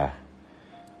 that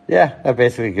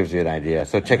basically gives you an idea.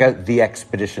 So check out The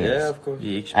Expeditions. Yeah, of course.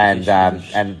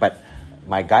 The but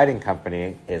my guiding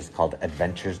company is called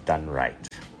Adventures Done Right.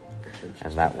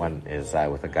 And that one is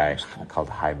with a guy called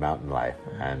High Mountain Life.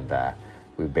 And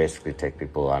we basically take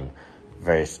people on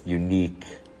very unique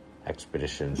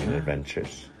expeditions and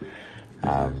adventures.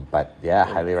 But yeah,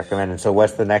 highly recommend. And so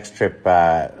what's the next trip,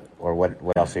 or what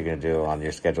else are you going to do on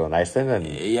your schedule in Iceland? And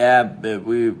Yeah, but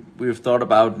we've thought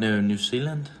about New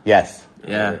Zealand. yes.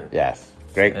 Yeah. Yes.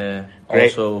 Great. Great.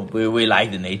 Also, we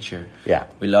like the nature. Yeah.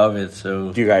 We love it. So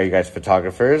Are you guys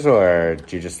photographers, or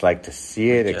do you just like to see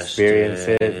it, experience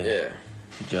it?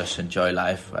 Just enjoy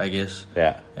life, I guess.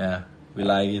 Yeah. Yeah, we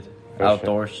like it. For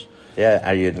Outdoors. Sure. Yeah.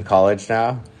 Are you in college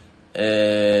now?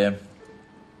 Yeah.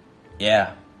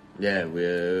 Yeah,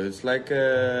 it's like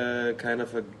a kind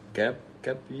of a gap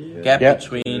year. Gap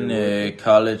between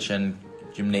college and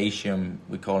gymnasium,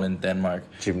 we call in Denmark,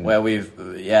 where we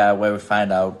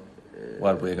find out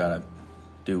what we're gonna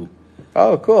do.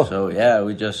 Oh, cool. So yeah,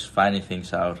 we just finding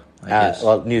things out. I guess.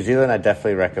 Well, New Zealand, I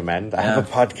definitely recommend. I have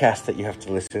a podcast that you have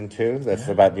to listen to that's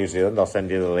about New Zealand. I'll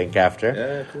send you the link after.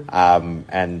 Yeah, cool.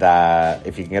 And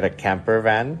if you can get a camper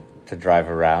van to drive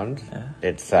around,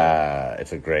 it's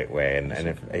a great way. And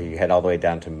if you head all the way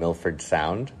down to Milford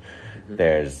Sound,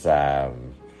 there's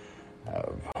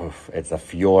it's a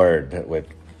fjord with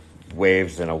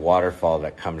waves and a waterfall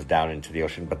that comes down into the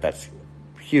ocean, but that's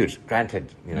huge.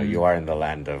 Granted, you are in the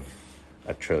land of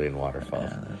a trillion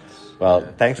waterfalls. Well,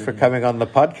 thanks for coming on the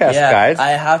podcast, guys.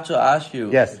 I have to ask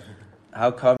you. Yes.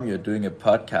 How come you're doing a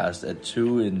podcast at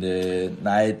 2 in the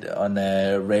night on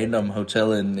a random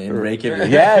hotel in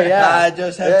Reykjavik? Yeah. I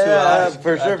just have to ask.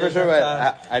 For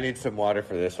sure. I need some water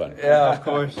for this one. Yeah, of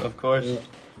course.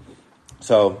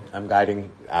 So I'm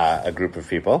guiding a group of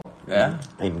people. Yeah.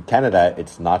 In Canada,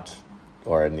 it's not,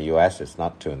 or in the US, it's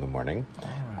not 2 in the morning. Right.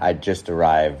 I just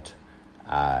arrived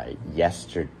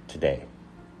today.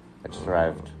 I just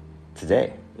arrived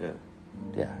today.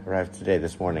 Yeah, arrived today,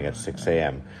 this morning at 6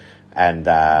 a.m. And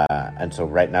so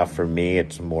right now for me,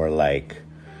 it's more like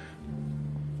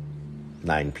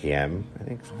 9 p.m. I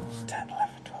think it's 10, 11,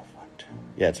 12, 1, 2.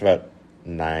 Yeah, it's about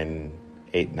 9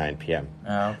 p.m.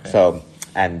 Oh, okay. So,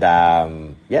 and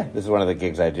this is one of the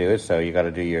gigs I do. So you got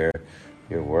to do your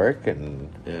work, and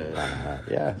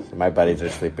so my buddies are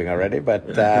sleeping already,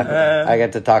 but I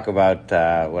get to talk about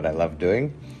what I love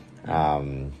doing.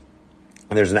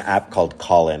 There's an app called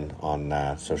Callin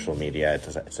on social media.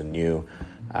 It's a new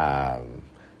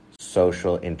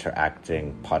social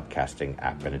interacting podcasting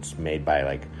app, and it's made by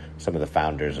like some of the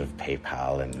founders of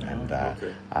PayPal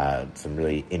and some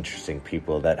really interesting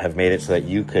people that have made it so that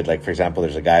you could, like, for example,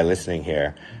 there's a guy listening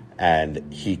here and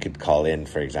he could call in,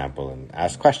 for example, and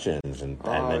ask questions, and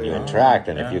then you interact.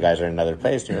 And if you guys are in another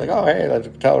place, you're like, oh, hey, let's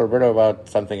tell Roberto about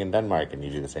something in Denmark, and you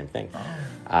do the same thing.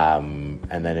 And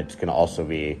then it's going to also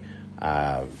be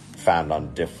found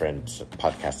on different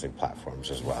podcasting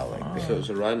platforms as well. So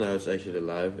right now it's actually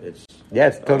live. It's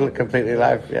totally completely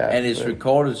live. Yeah, and it's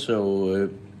recorded,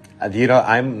 so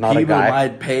I'm not a guy. People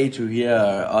might pay to hear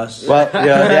us. Well,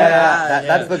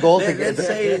 that's the goal. Let's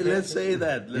say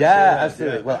that.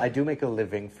 Absolutely. Well, I do make a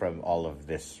living from all of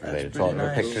this related. So all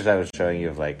the pictures I was showing you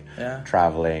of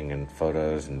traveling and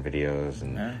photos and videos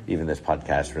and even this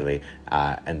podcast really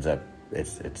ends up.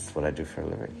 It's what I do for a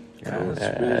living.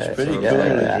 It's pretty cool.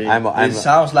 It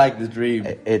sounds like the dream.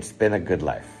 It's been a good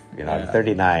life. I'm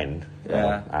 39.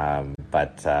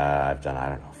 But I've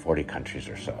done 40 countries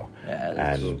or so,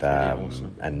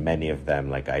 and many of them,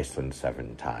 like Iceland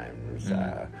 7 times,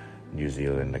 New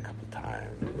Zealand a couple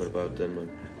times. What about Denmark?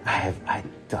 I've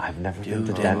never been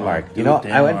to Denmark. Denmark.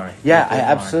 I went. Yeah, I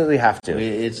absolutely have to.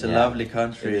 It's a lovely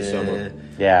country. In the summer.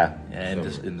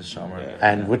 In the summer.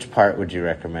 And which part would you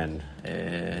recommend?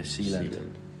 Sealand.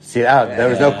 There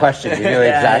was no question. You knew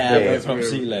exactly. Yeah, from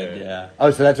Sealand. Yeah. Oh,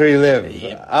 so that's where you live.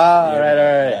 Yep. All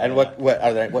right. And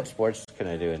what sports can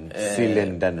I do in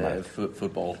Sealand, Denmark?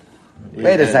 Football.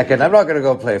 Wait a second. I'm not going to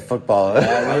go play football.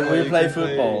 We play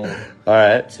football. All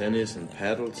right. Tennis and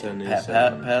paddle tennis,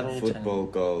 paddle football,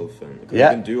 golf, and you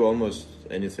can do almost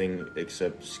anything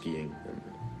except skiing.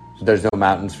 There's no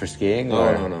mountains for skiing?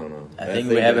 No. I think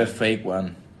we have a fake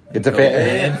one. It's a fake.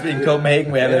 In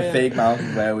Copenhagen, we have a fake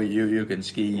mountain where you can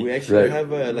ski. We actually have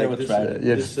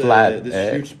this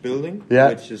huge building,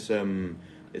 which is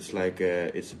it's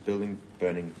a building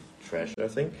burning trash, I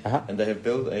think, and they have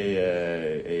built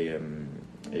a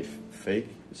fake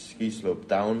ski slope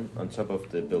down on top of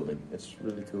the building. It's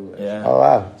really cool. Actually. Yeah. Oh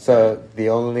wow! So the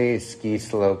only ski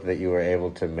slope that you were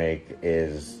able to make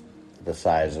is the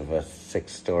size of a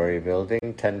 6-story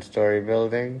building, 10-story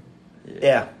building.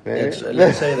 Yeah, let's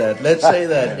say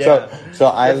that. Yeah. So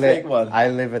I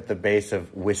live at the base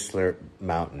of Whistler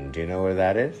Mountain. Do you know where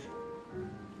that is?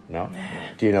 No?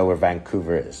 Do you know where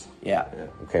Vancouver is? Yeah.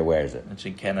 Okay, where is it? It's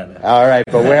in Canada. All right,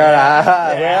 but where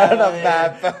on the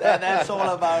map? That's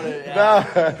all about it. Yeah.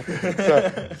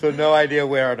 No. So no idea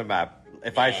where on the map.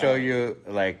 If I show you,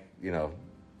 like, you know,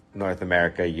 North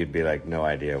America, you'd be like, no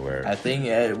idea where. I think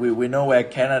we know where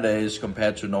Canada is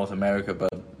compared to North America,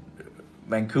 but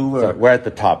Vancouver. So we're at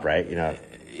the top, right? You know.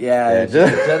 Yeah, it's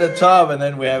at the top, and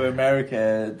then we have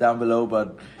America down below,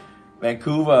 but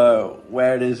Vancouver,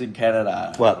 where it is in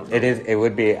Canada. Well, it is. It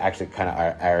would be actually kind of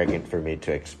arrogant for me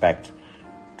to expect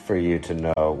for you to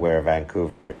know where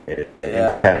Vancouver is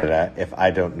in Canada if I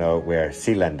don't know where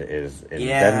Iceland is in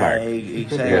Denmark.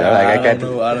 Exactly. You know, like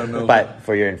I don't know. But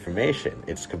for your information,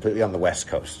 it's completely on the west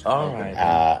coast. All right.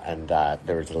 And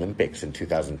there was Olympics in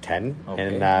 2010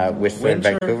 in Whistler and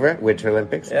Vancouver, Winter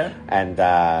Olympics. Yeah. And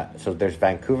so there's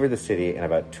Vancouver, the city, and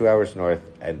about 2 hours north,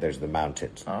 and there's the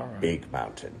mountains. All right. Big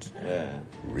mountains. Yeah.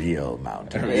 Real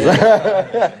mountains.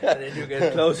 And then you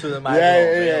get close to the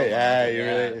microphone. Yeah. You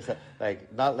really, it's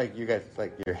like, not like you guys,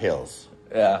 like your hills.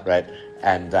 Yeah. Right.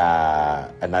 And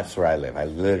that's where I live. I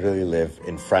literally live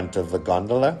in front of the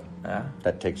gondola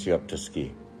that takes you up to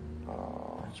ski.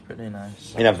 Oh, that's pretty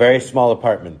nice. In a very small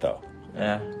apartment, though.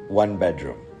 Yeah. 1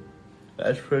 bedroom.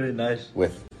 That's pretty nice.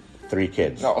 With 3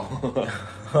 kids. No.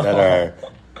 That are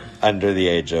under the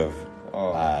age of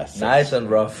 6. Nice and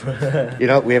rough. You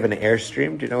know, we have an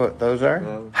Airstream. Do you know what those are?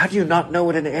 No. How do you not know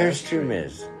what an Airstream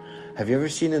is? Have you ever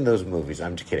seen in those movies?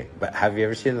 I'm just kidding. But have you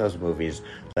ever seen in those movies,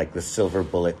 like the silver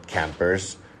bullet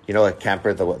campers? You know, a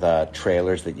camper, the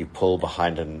trailers that you pull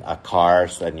behind a car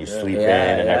and you sleep in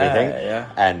and everything? Yeah.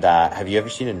 And have you ever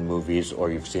seen in movies,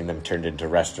 or you've seen them turned into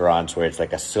restaurants, where it's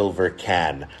like a silver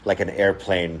can, like an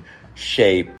airplane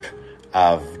shape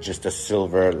of just a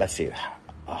silver, let's see.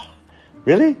 Oh,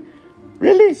 really?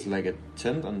 It's like a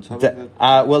tent on top of it?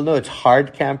 Well, no, it's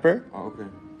hard camper. Oh, okay.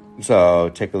 So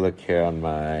take a look here on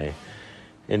my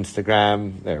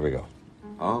Instagram. There we go.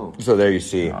 Oh. So there you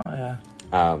see. Oh, yeah.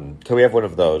 So we have one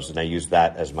of those, and I use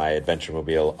that as my adventure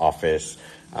mobile office,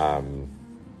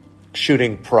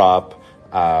 shooting prop,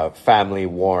 family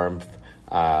warmth.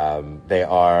 They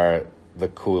are the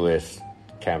coolest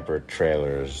camper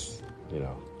trailers, you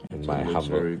know, in my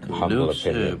humble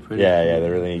opinion. Yeah,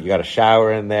 they're really neat. You got a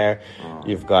shower in there. Oh.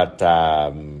 You've got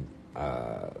a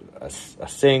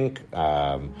sink.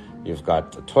 You've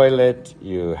got a toilet.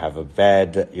 You have a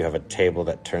bed. You have a table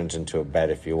that turns into a bed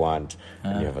if you want,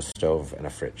 and you have a stove and a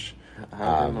fridge.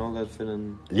 How can all that fit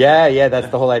in? Yeah, that's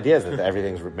the whole idea, is that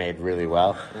everything's made really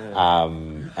well.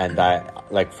 And I,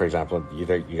 like, for example, you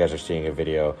guys are seeing a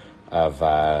video of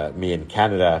me in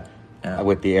Canada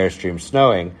with the Airstream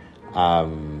snowing,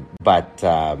 but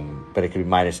it could be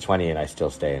minus 20 and I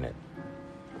still stay in it.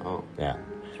 Oh. Yeah.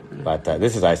 But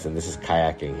this is Iceland. This is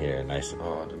kayaking here in Iceland.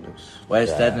 Oh, that looks... Where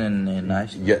is that in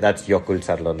Iceland? Yeah, that's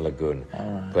Jökulsárlón Lagoon.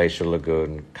 Glacial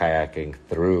lagoon, kayaking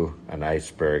through an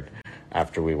iceberg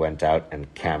after we went out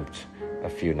and camped a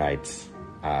few nights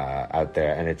out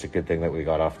there. And it's a good thing that we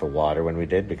got off the water when we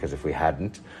did, because if we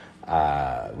hadn't,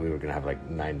 we were going to have like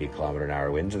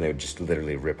 90-kilometer-an-hour winds, and they would just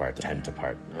literally rip our tent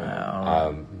apart.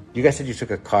 You guys said you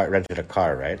rented a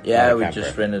car, right? Yeah, we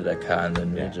just rented a car, and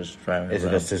then we just driving around. Is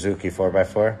it a Suzuki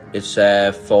 4x4? It's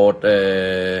a Ford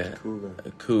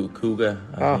Cougar,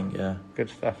 I think, yeah. Good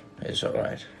stuff. It's all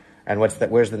right. And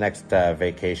where's the next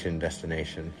vacation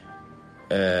destination?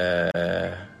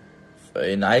 In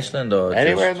Iceland or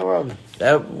anywhere in the world?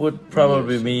 That would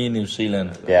probably be New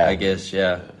Zealand. Yeah, I guess.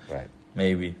 Yeah, right.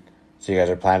 Maybe. So you guys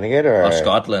are planning it, or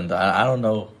Scotland? I don't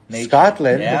know. Maybe.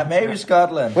 Scotland? Yeah, maybe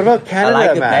Scotland. What about Canada? I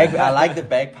like the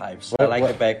bagpipes. I like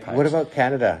the bagpipes. What about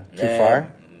Canada? Too far?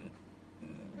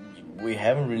 We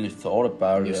haven't really thought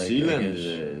about New it. Zealand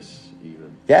is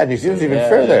even. Yeah, New Zealand's even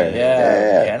further.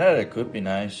 Yeah. Canada could be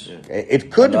nice.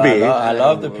 It could be. I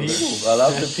love the people. I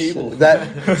love the people.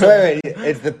 So wait,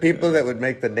 it's the people that would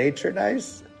make the nature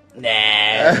nice?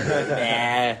 Nah.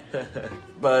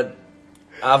 But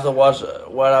after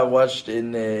what I watched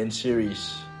in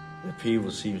series, the people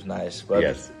seems nice. But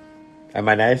yes. Am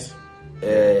I nice?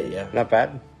 Yeah. Not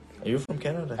bad. Are you from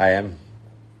Canada? I am.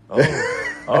 Oh,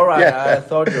 all right. Yeah. I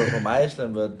thought you were from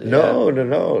Iceland, but no,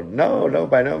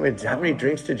 by no means. How many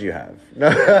drinks did you have? No.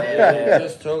 He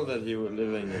just told that you were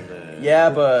living in the... Yeah,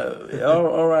 but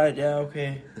all right. Yeah,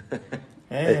 okay.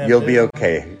 Yeah, You'll be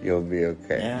okay.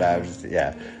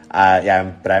 Yeah.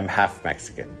 But I'm half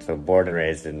Mexican. So born and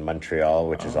raised in Montreal,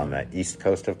 which is on the east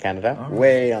coast of Canada,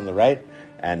 way on the right.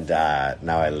 And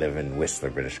now I live in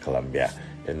Whistler, British Columbia,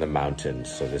 in the mountains.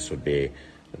 So this would be,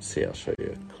 let's see, I'll show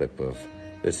you a clip of,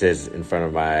 this is in front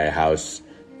of my house,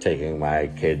 taking my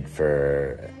kid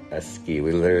for a ski.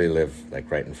 We literally live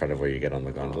like right in front of where you get on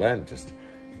the gondola, and just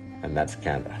and that's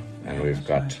Canada. And we've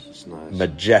got nice.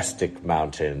 majestic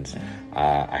mountains.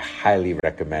 I highly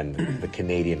recommend the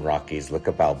Canadian Rockies. Look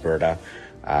up Alberta,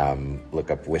 look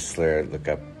up Whistler, look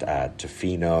up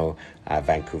Tofino,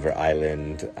 Vancouver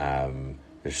Island.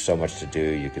 There's so much to do.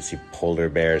 You could see polar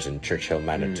bears in Churchill,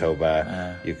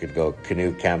 Manitoba. You could go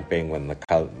canoe camping when the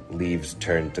leaves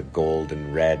turn to gold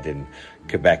and red in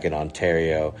Quebec and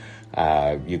Ontario.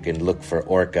 You can look for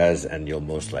orcas and you'll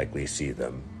most likely see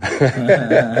them.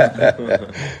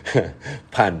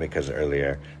 Pun, because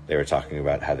earlier they were talking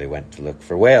about how they went to look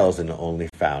for whales and only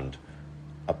found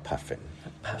a puffin. A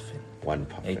puffin. One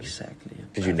puffin. Exactly.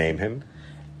 Did you name him?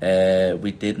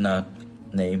 We did not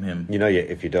name him. You know,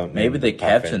 if you don't name Maybe the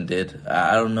puffin, captain did.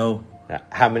 I don't know.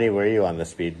 How many were you on the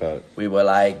speedboat? We were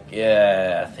like,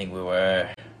 I think we were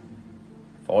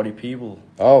 40 people.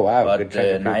 Oh, wow. But good chunk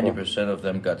of people. 90% of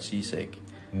them got seasick.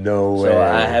 No way. So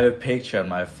I have a picture on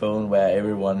my phone where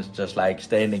everyone's just like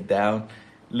standing down,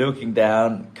 looking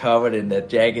down, covered in their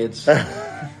jackets,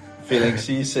 feeling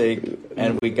seasick.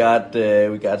 And we got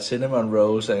cinnamon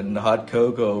rolls and hot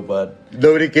cocoa, but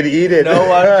nobody could eat it. No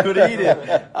one could eat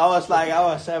it. I was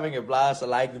having a blast. I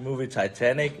like the movie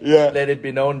Titanic. Yeah. Let it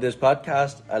be known in this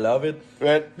podcast. I love it.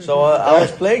 Right. So I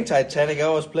was playing Titanic. I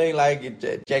was playing like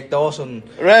Jack Dawson.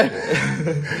 Right.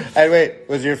 And wait,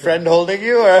 was your friend holding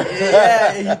you? Or?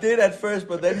 Yeah, he did at first,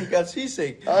 but then he got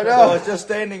seasick. Oh no! So I was just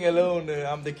standing alone.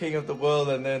 I'm the king of the world,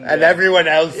 and then everyone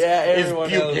else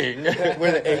everyone is puking.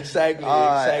 Exactly.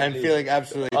 And feeling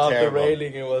absolutely off terrible. the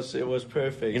railing. It was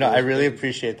perfect. You know, I really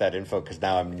appreciate that info because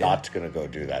now I'm not going to go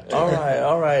do that.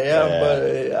 All right, yeah,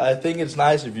 but I think it's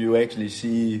nice if you actually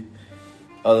see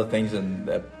other things than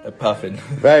a puffin.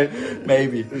 Right.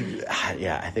 Maybe.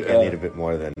 Yeah, I think I need a bit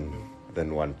more than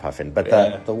one puffin. But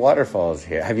the waterfalls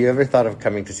here. Have you ever thought of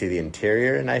coming to see the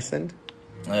interior in Iceland?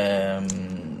 It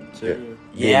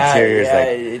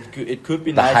could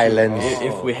be the nice highlands.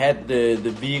 if we had the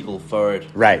vehicle for it.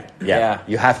 Right. Yeah.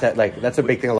 You have to that's a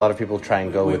big thing. A lot of people try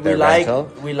and go with their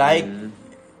rental. We like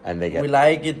and they get. We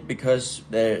like it because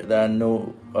there are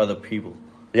no other people.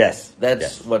 Yes.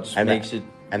 That's what makes it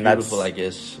beautiful, I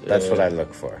guess. That's what I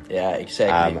look for. Yeah,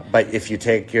 exactly. But if you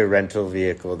take your rental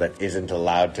vehicle that isn't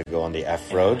allowed to go on the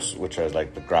F roads, which are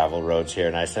like the gravel roads here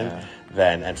in Iceland,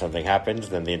 and something happens,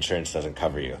 then the insurance doesn't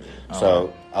cover you.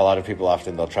 So a lot of people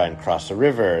often they'll try and cross a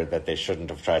river that they shouldn't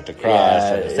have tried to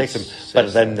cross. And it takes them,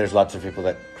 but then there's lots of people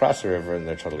that cross a river and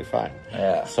they're totally fine.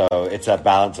 Yeah. So it's a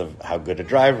balance of how good a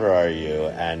driver are you,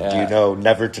 and do you know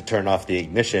never to turn off the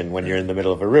ignition when you're in the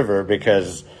middle of a river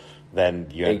because then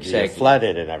you're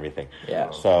flooded and everything.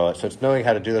 Yeah. So it's knowing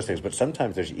how to do those things. But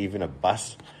sometimes there's even a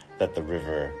bus that the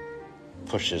river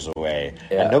pushes away,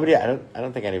 and I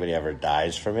don't think anybody ever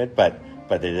dies from it, but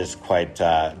it is quite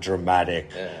dramatic.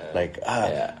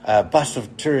 A bus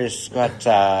of tourists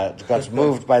got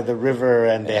moved by the river,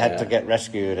 and they had to get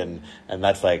rescued, and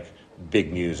that's like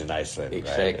big news in Iceland.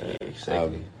 Exactly. Right?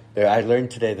 Exactly. I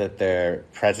learned today that their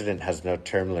president has no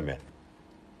term limit.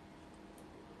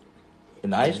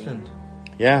 In Iceland?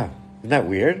 Yeah. Isn't that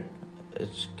weird?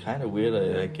 It's kind of weird,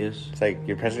 I guess. It's like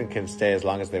your president can stay as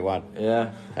long as they want.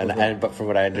 Yeah. But from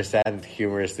what I understand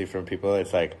humorously from people,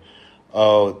 it's like,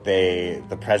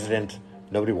 the president,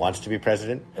 nobody wants to be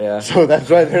president. Yeah. So that's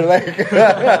why they're like,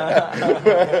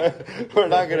 we're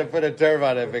not going to put a term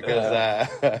on it because...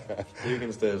 you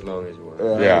can stay as long as you want.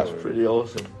 Yeah. It's pretty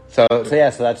awesome. So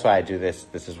that's why I do this.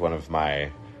 This is one of my...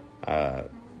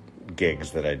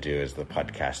 gigs that I do is the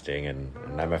podcasting, and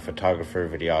I'm a photographer,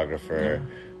 videographer.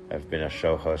 I've been a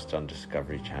show host on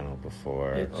Discovery Channel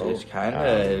before. It's kind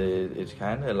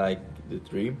of like the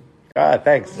dream.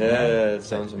 Thanks. Yeah, it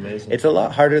sounds amazing. It's a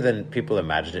lot harder than people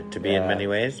imagine it to be in many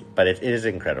ways, but it is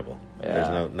incredible. Yeah.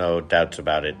 There's no doubts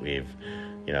about it. We've,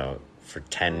 for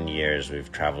 10 years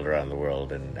we've traveled around the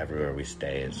world, and everywhere we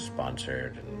stay is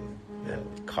sponsored and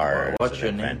cars What's and your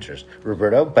adventures. Name?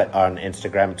 Roberto, but on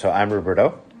Instagram. So I'm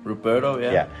Roberto. Roberto,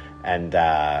 yeah. Yeah, and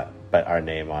but our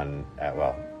name on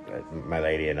my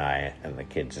lady and I and the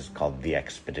kids is called the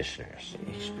Expeditioners.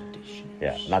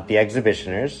 Yeah, not the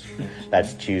Exhibitioners.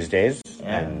 That's Tuesdays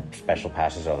and special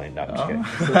passes only. No, I'm just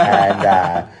kidding.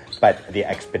 And but the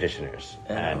Expeditioners,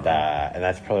 and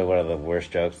that's probably one of the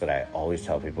worst jokes that I always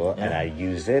tell people, and I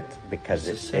use it because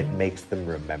it makes them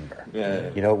remember. Yeah.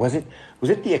 You know, was it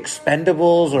the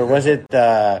Expendables or was it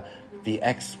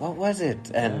what was it?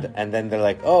 And then they're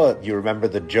like, oh, you remember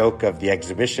the joke of the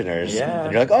Exhibitioners? Yeah.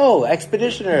 And you're like, oh,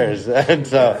 Expeditioners. And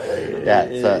so,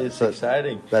 it's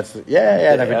exciting. That's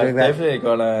and I've been doing that. I'm definitely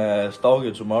gonna stalk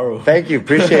you tomorrow. Thank you,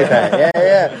 appreciate that.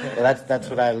 Yeah. Well, that's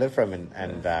what I live from, and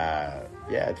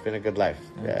it's been a good life.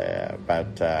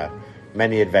 About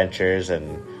many adventures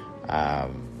and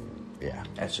Yeah.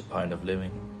 That's the point of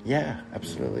living. Yeah,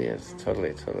 absolutely is.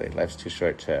 Totally. Life's too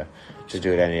short to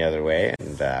do it any other way,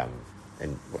 but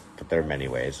there are many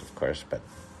ways, of course. But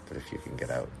if you can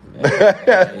get out,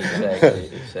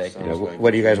 Exactly. What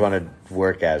do you guys want to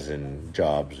work as in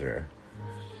jobs or?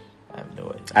 I have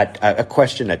no idea. A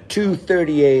question at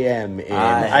 2:30 a.m. in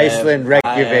Iceland,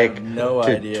 Reykjavik, to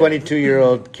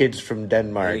 22-year-old kids from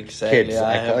Denmark. Exactly, kids,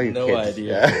 I call have you no kids.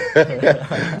 idea.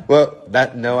 Yeah. Well,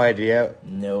 no idea.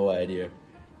 No idea.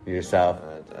 Yourself?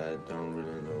 I don't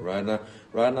really know.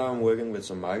 Right now I'm working with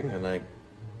some marketing, and I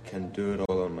can do it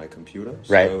all on my computer.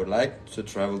 So right. I would like to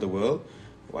travel the world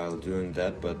while doing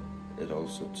that, but it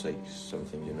also takes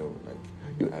something, like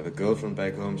I have a girlfriend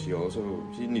back home. She's going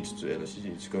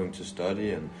to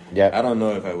study, and I don't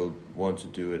know if I will want to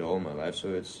do it all my life. So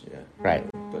it's right.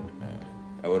 But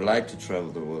I would like to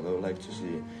travel the world. I would like to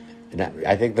see.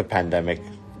 I think the pandemic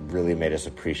really made us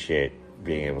appreciate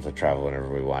being able to travel whenever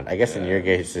we want. I guess in your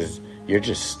case you're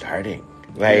just starting.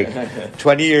 Like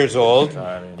 20 years old,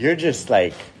 you're just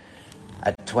like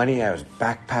at 20. I was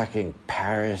backpacking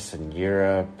Paris and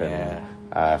Europe and.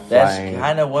 That's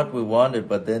kind of what we wanted,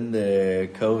 but then the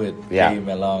COVID came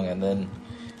along, and then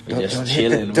we just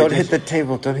chilling. Don't hit the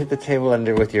table. Don't hit the table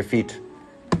under with your feet.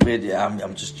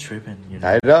 I'm just tripping.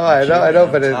 I know.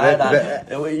 But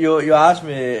you asked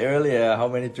me earlier how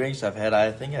many drinks I've had.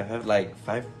 I think I've had like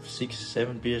 5, 6,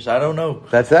 7 beers. I don't know.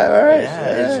 That's that, all right.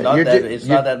 Yeah, it's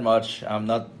not that much. I'm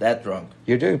not that drunk.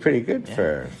 You're doing pretty good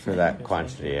for that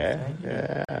quantity,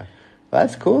 Yeah. Well,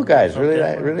 that's cool, guys.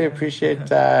 Really appreciate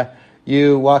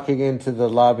you walking into the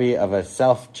lobby of a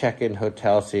self-check-in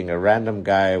hotel, seeing a random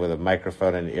guy with a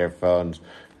microphone and earphones,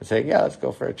 and saying, let's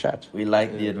go for a chat. We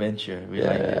like the adventure.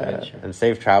 And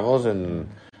safe travels, and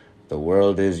the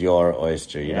world is your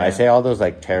oyster. You know, I say all those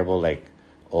like terrible like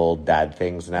old dad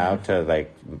things now to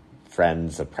like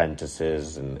friends,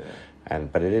 apprentices,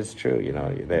 but it is true. You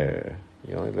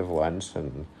only live once,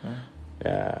 and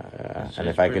and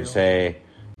if I could say,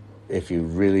 if you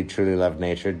really truly love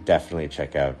nature, definitely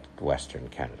check out Western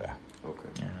Canada.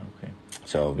 Okay.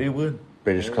 So we would.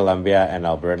 British Columbia and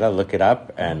Alberta, look it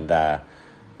up, and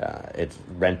it's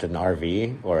rent an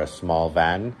RV or a small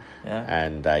van,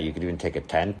 and you could even take a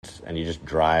tent, and you just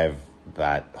drive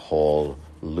that whole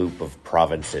loop of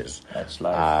provinces. That's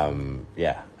life.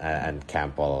 And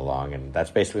camp all along, and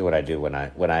that's basically what I do when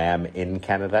I am in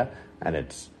Canada, and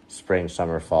it's spring,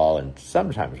 summer, fall, and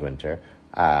sometimes winter.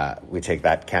 We take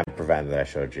that camper van that I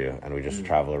showed you, and we just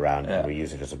travel around, and we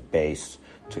use it as a base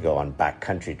to go on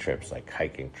backcountry trips, like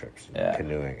hiking trips, and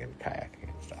canoeing and kayaking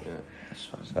and stuff. Yeah, that's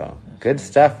fun. So good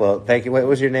stuff. Well, thank you. What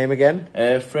was your name again?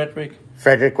 Frederick.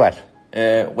 Frederick what?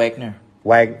 Wagner.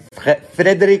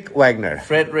 Frederick Wagner.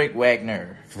 Frederick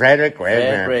Wagner. Frederick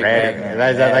Wagner.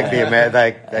 Is that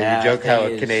like the you joke how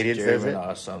a Canadian says it?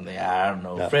 Or something. I don't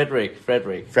know. No. Frederick.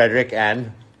 Frederick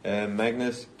and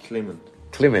Magnus Clement.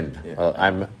 Yeah. Well,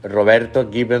 I'm Roberto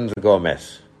Gibbons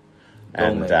Gomez.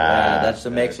 And that's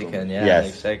the Mexican.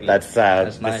 Yes, exactly. That's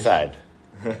nice. this side.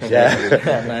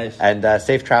 Nice. And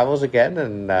safe travels again.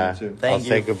 And I'll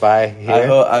say goodbye here.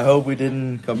 I hope we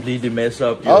didn't completely mess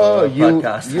up your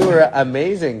podcast. You were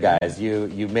amazing, guys.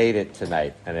 You made it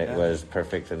tonight, and it was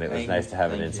perfect, and it was nice to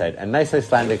have an insight. A nice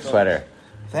Icelandic sweater.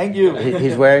 Thank you.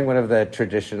 He's wearing one of the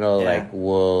traditional like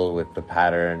wool with the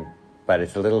pattern, but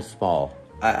it's a little small.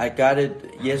 I got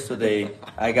it yesterday.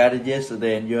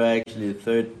 And you're actually the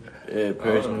third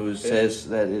person who says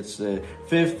that it's the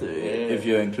fifth, if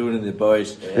you're including the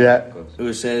boys.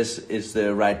 Who says it's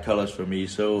the right colors for me.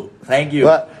 So thank you.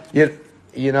 Well,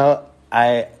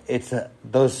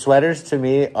 those sweaters to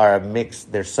me are a mix.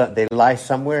 They lie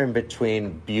somewhere in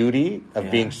between beauty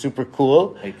of being super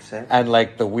cool, and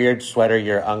like the weird sweater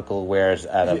your uncle wears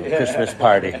at a Christmas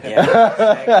party.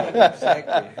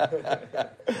 Exactly.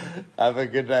 Have a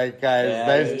good night, guys.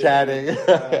 Nice chatting.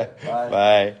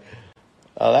 Bye.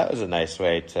 Oh, that was a nice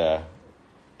way to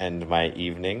end my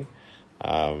evening.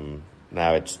 Now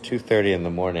it's 2:30 in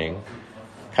the morning.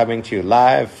 Coming to you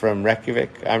live from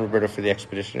Reykjavik. I'm Roberto for the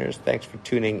Expeditioners. Thanks for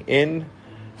tuning in,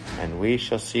 and we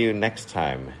shall see you next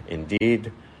time.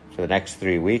 Indeed, for the next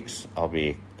 3 weeks, I'll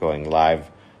be going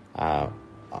live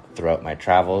throughout my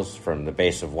travels, from the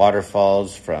base of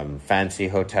waterfalls, from fancy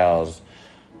hotels,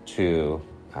 to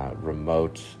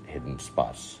remote hidden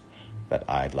spots that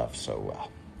I love so well.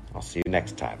 I'll see you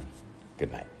next time.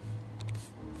 Good night.